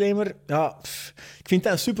weer disclaimer. Ja, ik vind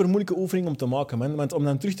dat een super moeilijke oefening om te maken, man. Want om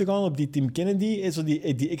dan terug te gaan op die Tim Kennedy, zo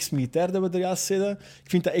die ex-militair dat we er juist zeiden, ik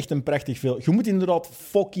vind dat echt een prachtig veel. Je moet inderdaad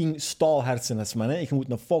fucking staalhard zijn als man. Hè. Je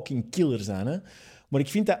moet een fucking killer zijn. Hè. Maar ik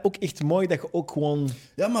vind dat ook echt mooi dat je ook gewoon...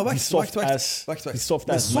 Ja, maar wacht. Die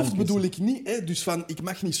soft bedoel ik niet, hè. Dus van, ik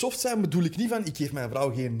mag niet soft zijn, bedoel ik niet van, ik geef mijn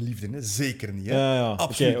vrouw geen liefde. Hè. Zeker niet, hè. Ja.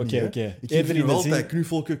 Absoluut niet. Oké. Ik geef nu altijd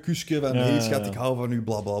knuffelke, kusje, van, hey schat, ik hou van u,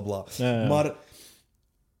 bla, bla, bla. Ja. Maar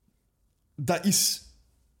dat is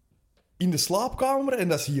in de slaapkamer en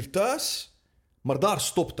dat is hier thuis, maar daar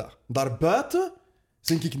stopt dat. Daarbuiten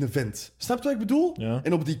ben ik een vent. Snap je wat ik bedoel? Ja.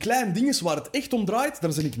 En op die kleine dingen waar het echt om draait,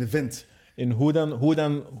 daar ben ik een vent. En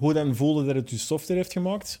hoe dan voelde dat het je softer heeft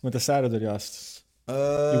gemaakt? Want dat zei je er juist.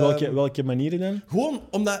 In welke manieren dan? Gewoon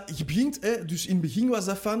omdat je begint... Hè, dus in het begin was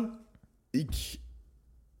dat van...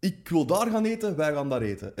 Ik wil daar gaan eten, wij gaan daar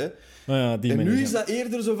eten. Hè. Die en manier, nu is dat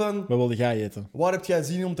eerder zo van... Wat wilde jij eten? Waar heb jij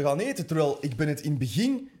zin om te gaan eten? Terwijl ik ben het in het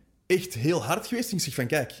begin echt heel hard geweest. Ik zeg van,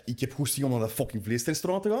 kijk, ik heb goesting om naar dat fucking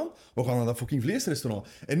vleesrestaurant te gaan. We gaan naar dat fucking vleesrestaurant.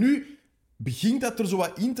 En nu begint dat er zo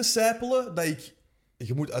wat in te sijpelen dat ik...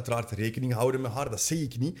 Je moet uiteraard rekening houden met haar, dat zeg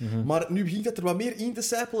ik niet. Maar nu begint dat er wat meer in te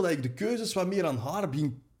sijpelen, dat ik de keuzes wat meer aan haar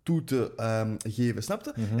begin toe te geven, snap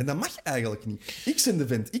je? En dat mag eigenlijk niet. Ik ben de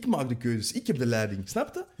vent, ik maak de keuzes, ik heb de leiding,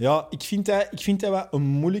 snap je? Ja, ik vind dat wel een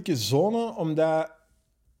moeilijke zone, omdat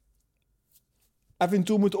af en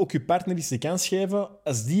toe moet ook je partner eens de kans geven.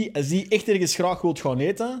 Als die echt ergens graag wilt gaan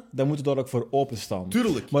eten, dan moet je daar ook voor openstaan.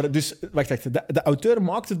 Tuurlijk. Maar dus, wacht, de auteur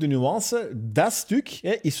maakte de nuance. Dat stuk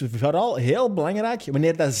is vooral heel belangrijk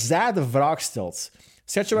wanneer dat zij de vraag stelt.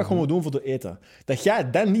 Schatje, wat gaan we doen voor de eten? Dat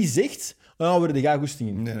jij dan niet zegt, dan worden jij goesting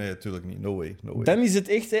in. Nee, natuurlijk niet. No way. Dan is het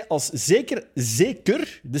echt, hè, als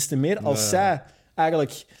zeker, des te meer als zij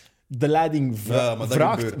eigenlijk de leiding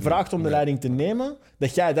vraagt om de leiding te nemen,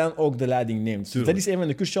 dat jij dan ook de leiding neemt. Dus dat is een van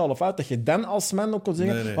de cruciale fouten, dat je dan als man ook kan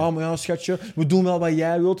zeggen, oh, maar ja, schatje, we doen wel wat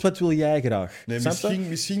jij wilt, wat wil jij graag? Nee,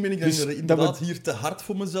 misschien ben ik dus inderdaad hier te hard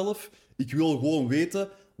voor mezelf. Ik wil gewoon weten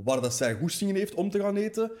waar dat zij goestingen heeft om te gaan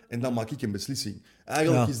eten, en dan maak ik een beslissing.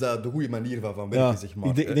 Eigenlijk is dat de goede manier van werken, zeg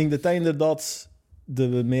maar. Ik denk dat inderdaad de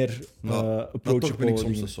meer approachable... toch ben ik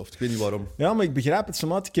soms te soft. Ik weet niet waarom. Ja, maar ik begrijp het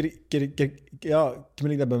soms. Ik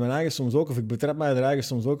merk dat bij mijn eigen soms ook, of ik betrap mij er eigen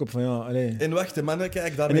soms ook op van, ja, allee. En wacht, mannen,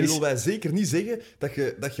 kijk, daarmee willen wij zeker niet zeggen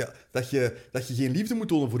dat je geen liefde moet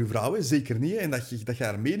tonen voor je vrouw, hè. Zeker niet, hè. En dat je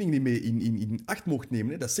haar mening niet mee in acht mocht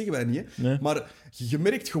nemen, hè. Dat zeggen wij niet, hè. Nee. Maar je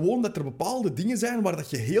merkt gewoon dat er bepaalde dingen zijn waar dat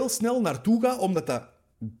je heel snel naartoe gaat, omdat dat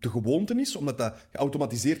de gewoonte is, omdat dat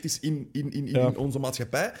geautomatiseerd is in onze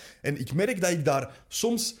maatschappij. En ik merk dat ik daar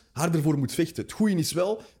soms harder voor moet vechten. Het goede is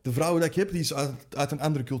wel, de vrouw die ik heb, die is uit een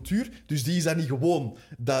andere cultuur, dus die is dat niet gewoon,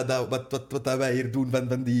 wat wij hier doen,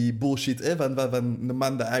 van die bullshit, hè, van een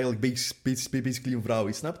man dat eigenlijk basically een vrouw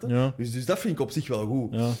is, snap je? Ja. Dus dat vind ik op zich wel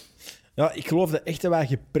goed. Ja. Ja, ik geloof dat echt dat wij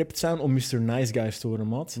geprept zijn om Mr. Nice Guys te worden,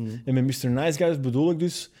 maat. En met Mr. Nice Guys bedoel ik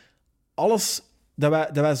dus alles dat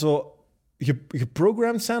wij zo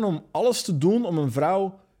geprogramd zijn om alles te doen om een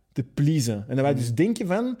vrouw te pleasen. En dat wij dus denken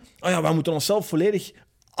van, oh ja, wij moeten onszelf volledig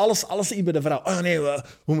alles in bij de vrouw. Oh nee, we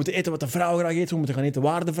moeten eten wat de vrouw graag eet, we moeten gaan eten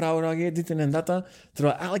waar de vrouw graag eet, dit en dat.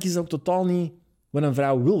 Terwijl eigenlijk is dat ook totaal niet wat een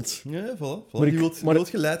vrouw wilt. Ja, voilà. Maar die wilt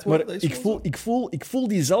geleid worden. Maar ik voel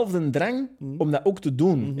diezelfde drang om dat ook te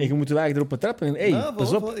doen. En je moet er eigenlijk erop betrappen. En hey,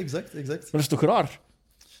 pas op. Exact. Maar dat is toch raar?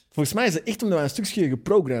 Volgens mij is het echt omdat wij een stukje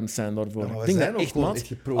geprogramd zijn daarvoor. Ja, ik denk dat echt, maat.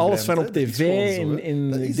 Alles van op tv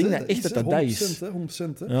ik denk dat echt dat 100%, hè.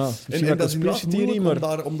 100%. Hè. Ja, en dat is inderdaad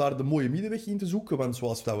moeilijk om daar de mooie middenweg in te zoeken. Want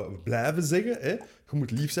zoals we blijven zeggen, hè, je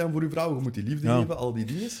moet lief zijn voor je vrouw, je moet die liefde geven, al die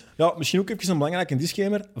dingen. Ja, misschien ook even een belangrijke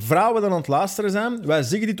disclaimer. Vrouwen die aan het luisteren zijn, wij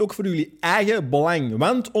zeggen dit ook voor jullie eigen belang.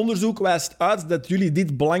 Want onderzoek wijst uit dat jullie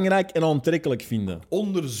dit belangrijk en aantrekkelijk vinden.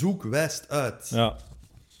 Onderzoek wijst uit. Ja.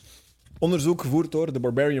 Onderzoek gevoerd door de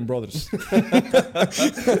Barbarian Brothers.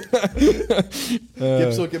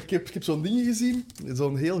 Ik heb zo'n ding gezien,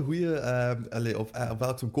 zo'n heel goede, of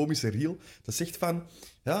zo'n komische reel. Dat zegt van,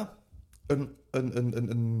 ja,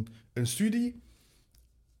 een studie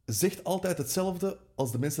zegt altijd hetzelfde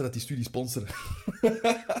als de mensen dat die studie sponsoren.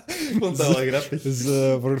 Ik vond dat wel grappig. Dat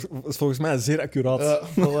is volgens mij zeer accuraat. Ja,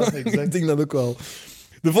 voilà, exact. Ik denk dat ook wel.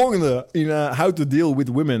 De volgende in How to Deal with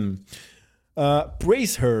Women.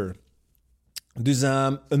 Praise her. Dus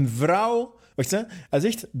een vrouw... Wacht, hè. Hij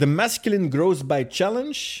zegt... The masculine grows by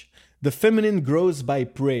challenge. The feminine grows by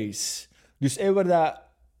praise. Dus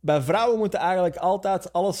bij vrouwen moeten eigenlijk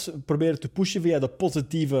altijd alles proberen te pushen via de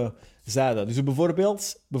positieve zijde. Dus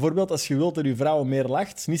bijvoorbeeld als je wilt dat je vrouw meer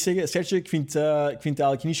lacht, niet zeggen, schatje, ik vind het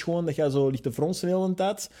eigenlijk niet schoon dat jij zo ligt te fronsen de hele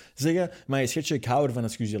tijd. Zeggen, maar schatje, ik hou ervan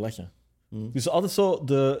als je lachen. Dus altijd zo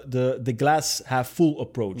de glass half full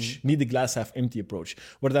approach, niet de glass half empty approach.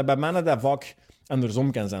 Waar dat bij mannen dat vaak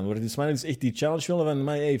andersom kan zijn. Waar dus mannen dus echt die challenge willen van,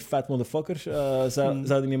 hey, fat motherfucker,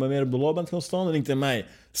 zou die niet meer op de loopband gaan staan? Dan denk ik, mij,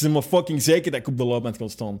 ze zijn maar fucking zeker dat ik op de loopband kan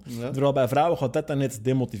staan. Ja. Terwijl bij vrouwen gaat dat dan net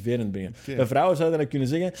demotiverend brengen. Okay. Bij vrouwen zouden dan kunnen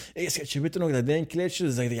zeggen, hey, schatje, weet je nog dat één kleedje?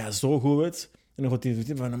 Dan zeg je, ja, zo goed uit. En dan gaat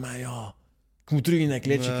hij van, maar ja, ik moet terug in dat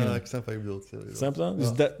kleedje kunnen. Ik snap wat je bedoelt. Snap je?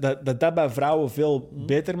 Dus dat bij vrouwen veel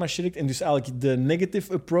beter marcheert. En dus eigenlijk de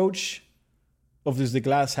negative approach, of dus de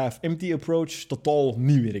glass half empty approach, totaal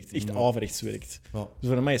niet werkt. Echt averechts werkt. Ja. Dus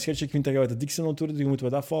voor mij, schatje, ik vind dat je uit de dikste aan worden, dus je moet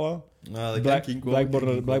wat afvallen.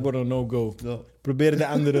 Blijkbaar een no-go. Ja. Probeer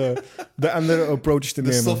de andere approach te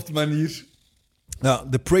nemen. De soft manier. Ja,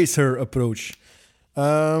 de praise her approach.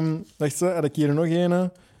 Wacht, had ik hier nog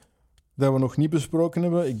een dat we nog niet besproken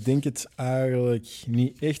hebben? Ik denk het eigenlijk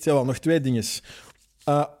niet echt. Ja, wel, nog twee dingen.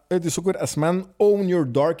 Het is ook weer als man, own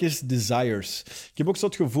your darkest desires. Ik heb ook zo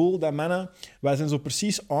het gevoel dat mannen, wij zijn zo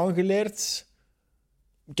precies aangeleerd,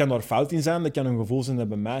 het kan daar fout in zijn, dat kan een gevoel zijn dat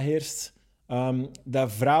bij mij heerst,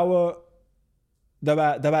 dat vrouwen,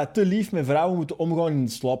 dat wij te lief met vrouwen moeten omgaan in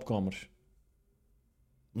de slaapkamer.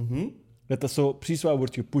 Dat zo precies wat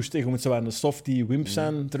wordt gepusht. Je moet zo aan de softie wimp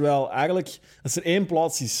zijn, terwijl eigenlijk, als er één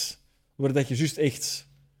plaats is waar dat je juist echt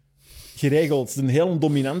geregeld een heel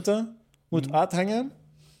dominante moet uithangen,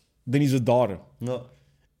 dan is het daar. Ja.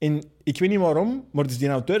 En ik weet niet waarom, maar dus die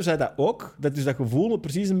auteur zei dat ook, dat dus dat gevoel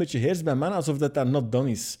precies een beetje heerst bij mannen, alsof dat not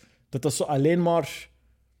done is. Dat zo alleen maar...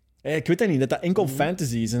 ik weet dat niet, dat enkel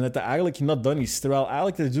fantasy is en dat eigenlijk not done is. Terwijl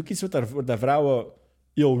eigenlijk dat is ook iets waar dat vrouwen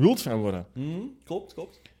heel wild van worden. Klopt.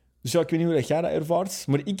 Dus ja, ik weet niet hoe jij dat ervaart,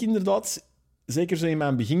 maar ik inderdaad... zeker zo in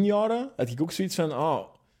mijn beginjaren, had ik ook zoiets van...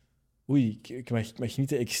 oei, ik mag niet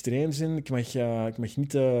te extreem zijn. Ik mag niet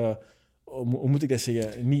te... Hoe moet ik dat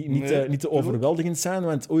zeggen? Niet te overweldigend zijn,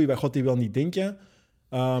 want oei, wat gaat hij wel niet denken?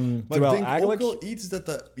 Maar terwijl ik denk eigenlijk... ook wel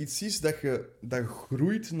dat iets is dat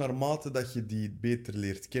groeit naarmate dat je die beter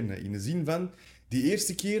leert kennen. In de zin van, die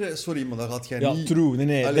eerste keren... Sorry, maar dan gaat jij niet... Ja, true.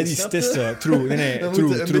 Nee, Allee, dat is snap je? Testen. True. Nee, dan true,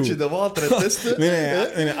 moet je een beetje de wateren testen.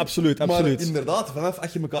 nee, absoluut. Maar inderdaad, vanaf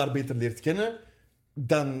als je elkaar beter leert kennen,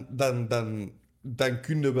 dan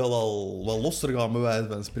kun je wel losser gaan, bij wijze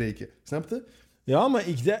van spreken. Snap je? Ja, maar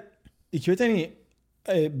ik weet het niet.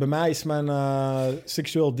 Bij mij is mijn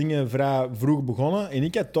seksueel dingen vrij vroeg begonnen. En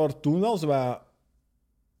ik had daar toen wel zo wat,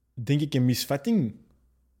 denk ik, een misvatting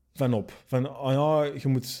van op. Van, je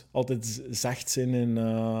moet altijd zacht zijn en...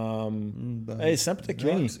 snap je? Ik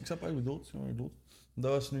weet niet. Ik snap wat je bedoelt.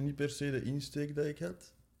 Dat was nu niet per se de insteek dat ik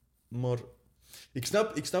had. Maar ik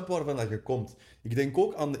snap waarvan dat je komt. Ik denk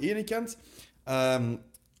ook aan de ene kant,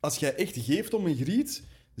 als jij echt geeft om een griet,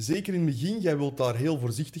 zeker in het begin, jij wilt daar heel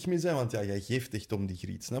voorzichtig mee zijn, want ja, jij geeft echt om die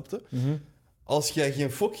griet, snap je? Mhm. Als jij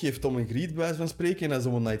geen fok geeft om een griet, bij wijze van spreken, en dan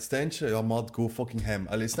zo'n night standje, ja, maat, go fucking ham.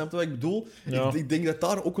 Allee, snap je wat ik bedoel? Ja. Ik denk dat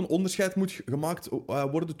daar ook een onderscheid moet gemaakt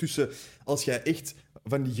worden tussen als jij echt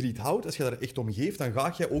van die griet houdt, als je daar echt om geeft, dan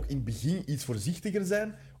ga jij ook in het begin iets voorzichtiger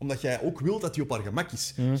zijn, omdat jij ook wilt dat die op haar gemak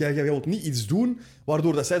is. Jij wilt niet iets doen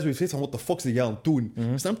waardoor dat zij zoiets heeft van, what the fuck is jij aan het doen?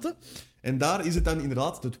 Snap je? En daar is het dan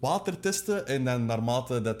inderdaad het water testen. En dan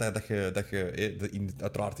naarmate dat je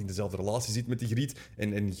uiteraard in dezelfde relatie zit met die griet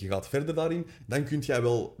en je gaat verder daarin, dan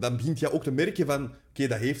begint jij ook te merken van, oké,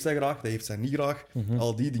 dat heeft zij graag, dat heeft zij niet graag.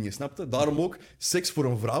 Al die dingen, snap je? Daarom ook, seks voor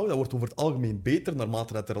een vrouw, dat wordt over het algemeen beter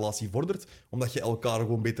naarmate dat de relatie vordert, omdat je elkaar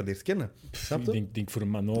gewoon beter leert kennen. Snap je? Ik denk voor een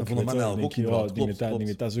man ook. Voor een man ook, inderdaad. Ik denk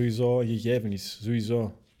dat dat sowieso een gegeven is.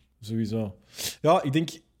 Sowieso. Ja, ik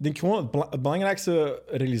denk gewoon, het belangrijkste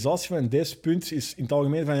realisatie van deze punt is in het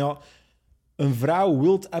algemeen van, een vrouw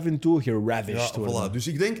wil af en toe geravaged worden. Voilà. Dus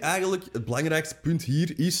ik denk eigenlijk, het belangrijkste punt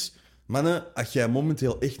hier is, mannen, als jij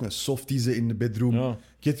momenteel echt een softie bent in de bedroom,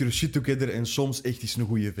 get your shit together en soms echt eens een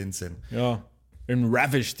goede vent zijn. Ja. Een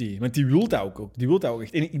ravaged die. Want die wil dat ook. Die wil dat ook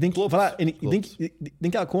echt. En ik denk, voilà, en ik denk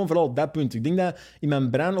eigenlijk gewoon vooral dat punt. Ik denk dat in mijn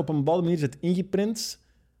brein op een bepaalde manier zit ingeprint.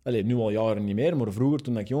 Allee, nu al jaren niet meer, maar vroeger,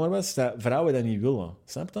 toen ik jonger was, dat vrouwen dat niet willen.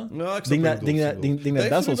 Snap je? Ja, ik snap dat zo speelt. Dat heeft bij mij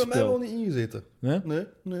wel speelt. niet ingezeten. Nee?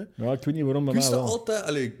 Nee. Ja, ik weet niet waarom bij mij Wist dat wel. altijd...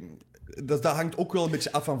 Allee, dat hangt ook wel een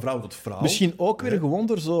beetje af van vrouw tot vrouw. Misschien ook weer gewoon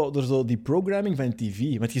door zo die programming van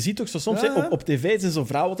tv. Want je ziet toch zo soms, hè, op tv zijn zo'n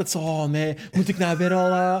vrouwen altijd zo... Oh nee, moet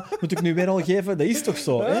ik nu weer al geven? Dat is toch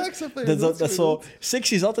zo, hè? Ja, ik snap dat is zo...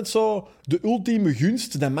 Seks is altijd zo de ultieme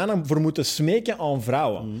gunst dat mannen voor moeten smeken aan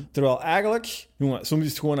vrouwen. Terwijl eigenlijk... Jongen, soms is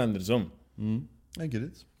het gewoon andersom. I get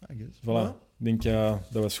it. Voilà. Ja. Ik denk,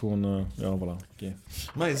 dat was gewoon... ja, voilà. Okay.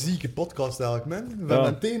 Maar een zieke podcast eigenlijk, man. Van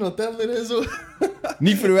meteen naar Tender en zo.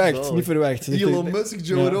 Niet verwacht. Elon Musk,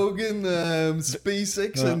 Joe Rogan,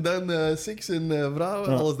 SpaceX en dan seks en vrouwen.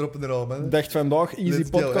 Alles erop en eraan, man. Ik dacht vandaag, easy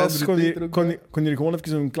podcast, kon je gewoon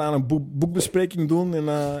even een kleine boekbespreking doen en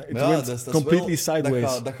het went completely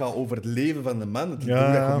sideways. Dat gaat over het leven van de man. Het hoe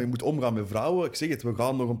dat je moet omgaan met vrouwen. Ik zeg het, we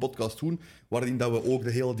gaan nog een podcast doen waarin dat we ook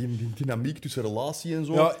de hele die dynamiek tussen relatie en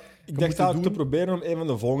zo... Ja, ik dacht eigenlijk te proberen om een van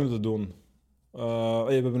de volgende te doen.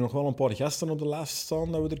 We hebben nog wel een paar gasten op de lijst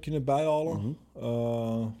staan dat we er kunnen bijhalen.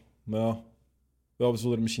 Maar we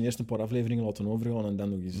zullen er misschien eerst een paar afleveringen laten overgaan en dan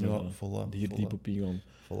nog eens hier diep op ingaan.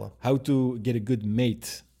 Voilà. How to get a good mate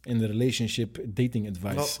in the relationship dating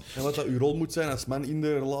advice. Nou, en wat dat uw rol moet zijn als man in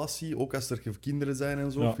de relatie, ook als er kinderen zijn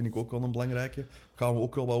en zo, vind ik ook wel een belangrijke. Gaan we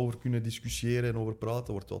ook wel wat over kunnen discussiëren en over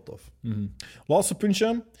praten, wordt wel tof. Laatste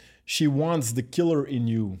puntje. She wants the killer in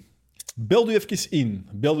you. Beeld u even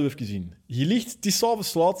in. Je ligt, het is 's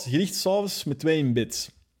avonds laat, je ligt 's avonds met 2 in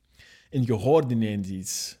bed. En je hoort ineens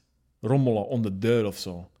iets rommelen om de deur of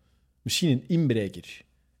zo. Misschien een inbreker.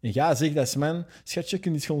 En jij zegt als man, schatje,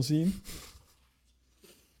 kun je iets gaan zien?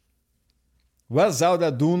 Wat zou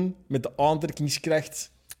dat doen met de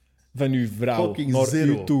aantrekkingskracht van uw vrouw Fucking naar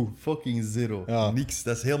zero. u toe? Fucking zero. Ja. Niks,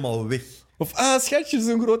 dat is helemaal weg. Of, schatje,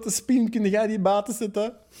 zo'n grote spin, kun jij die buiten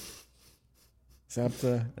zetten? Snap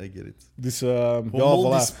je? I get it. Dus,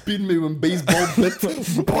 Gewoon die spin met een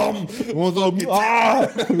baseballbat. Bam! Gewoon zo,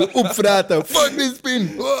 opvraten. Fuck die spin!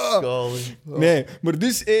 Nee, maar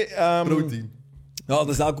dus... Protein. Ja, dat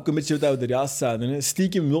is eigenlijk ook een beetje wat we er juist zeiden. Hè.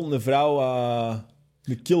 Stiekem wil een vrouw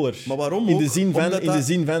de killer. Maar waarom in ook? de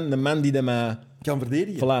zin van de man die dat mij... kan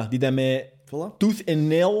verdedigen. Voilà, die dat mij Voilà. tooth and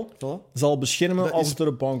nail Voilà. zal beschermen Dat als is- het er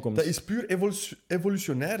op aankomt. Dat is puur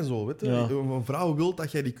evolutionair zo, weet je. Ja. Een vrouw wil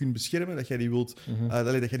dat jij die kunt beschermen, dat jij die wilt,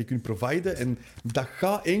 dat jij die kunt providen. En dat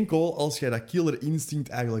gaat enkel als jij dat killer instinct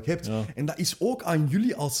eigenlijk hebt. Ja. En dat is ook aan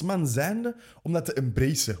jullie als man zijnde om dat te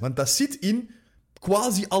embracen. Want dat zit in...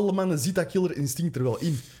 Quasi alle mannen zit dat killer instinct er wel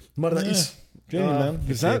in. Maar dat is... Ik weet niet, man.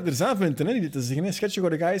 oké. Er zijn vrienden die dit te zeggen. Een sketchje voor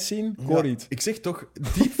de guys zien. Ik hoor niet. Ik zeg toch,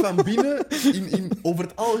 diep van binnen, over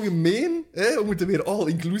het algemeen, hè, we moeten weer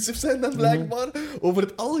all-inclusive zijn dan blijkbaar, over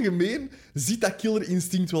het algemeen zit dat killer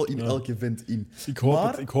instinct wel in elke vent in. Ik hoop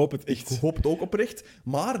Maar- het. Ik hoop het echt. Ik hoop het ook oprecht.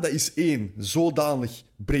 Maar dat is één, zodanig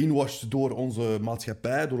brainwashed door onze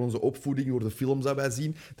maatschappij, door onze opvoeding, door de films dat wij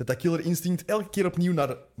zien, dat killer instinct elke keer opnieuw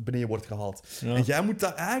naar beneden wordt gehaald. Ja. En jij moet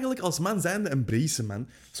dat eigenlijk als man zijnde embracen, man.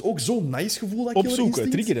 Het is ook zo'n nice gevoel, dat killer Opzoeken,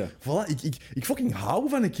 instinct. triggeren. Voilà, ik fucking hou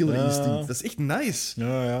van een killer Ja. instinct. Dat is echt nice.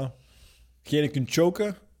 Ja. Geen kunt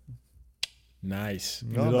choken. Nice.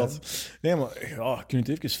 Ja, Inderdaad. Nee, maar ja, kun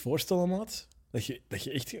je het even voorstellen, maat? Dat je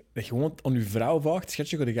gewoon aan je vrouw vraagt,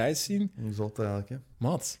 schatje, ga de guys zien? Hoe zal het eigenlijk, hè?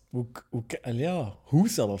 Maat, hoe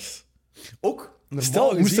zelfs? Ook,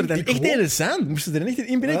 Stel, moest er dan echt een zijn? Moest er dan echt een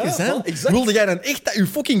inbreker Ja, zijn? voilà, exact. Wilde jij dan echt dat je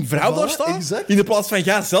fucking vrouw Voilà, daar staat? exact. In de plaats van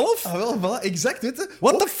jij zelf? Ah, wel, voilà, exact, weet je.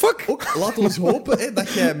 What Ook- the fuck? Ook, laat ons hopen hè, dat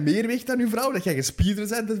jij meer weegt dan je vrouw, dat jij gespierder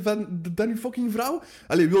bent dan je fucking vrouw.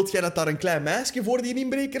 Allee, wilt jij dat daar een klein meisje voor die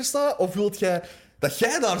inbreker staat? Of wilt jij dat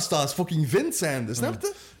jij daar staat als fucking vent zijnde, snap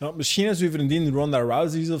je? Ja, misschien als je vriendin Ronda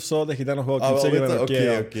Rousey is of zo, dat je dan nog wel kunt wel, zeggen weet van, je,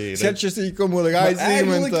 oké, oké, dat- schatjes, ik kom wel de Maar guys zien.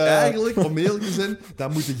 want, eigenlijk, om eerlijk te zijn,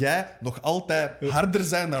 dan moet jij nog altijd harder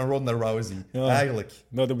zijn dan Ronda Rousey. Ja. Eigenlijk.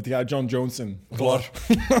 Nou, dan moet jij John Jones zijn. Klaar.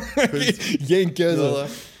 Geen keuze.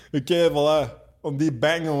 Voilà. Oké, voilà. Om die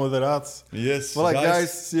bang gaan we eruit. Yes, Voilà,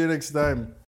 guys. See you next time.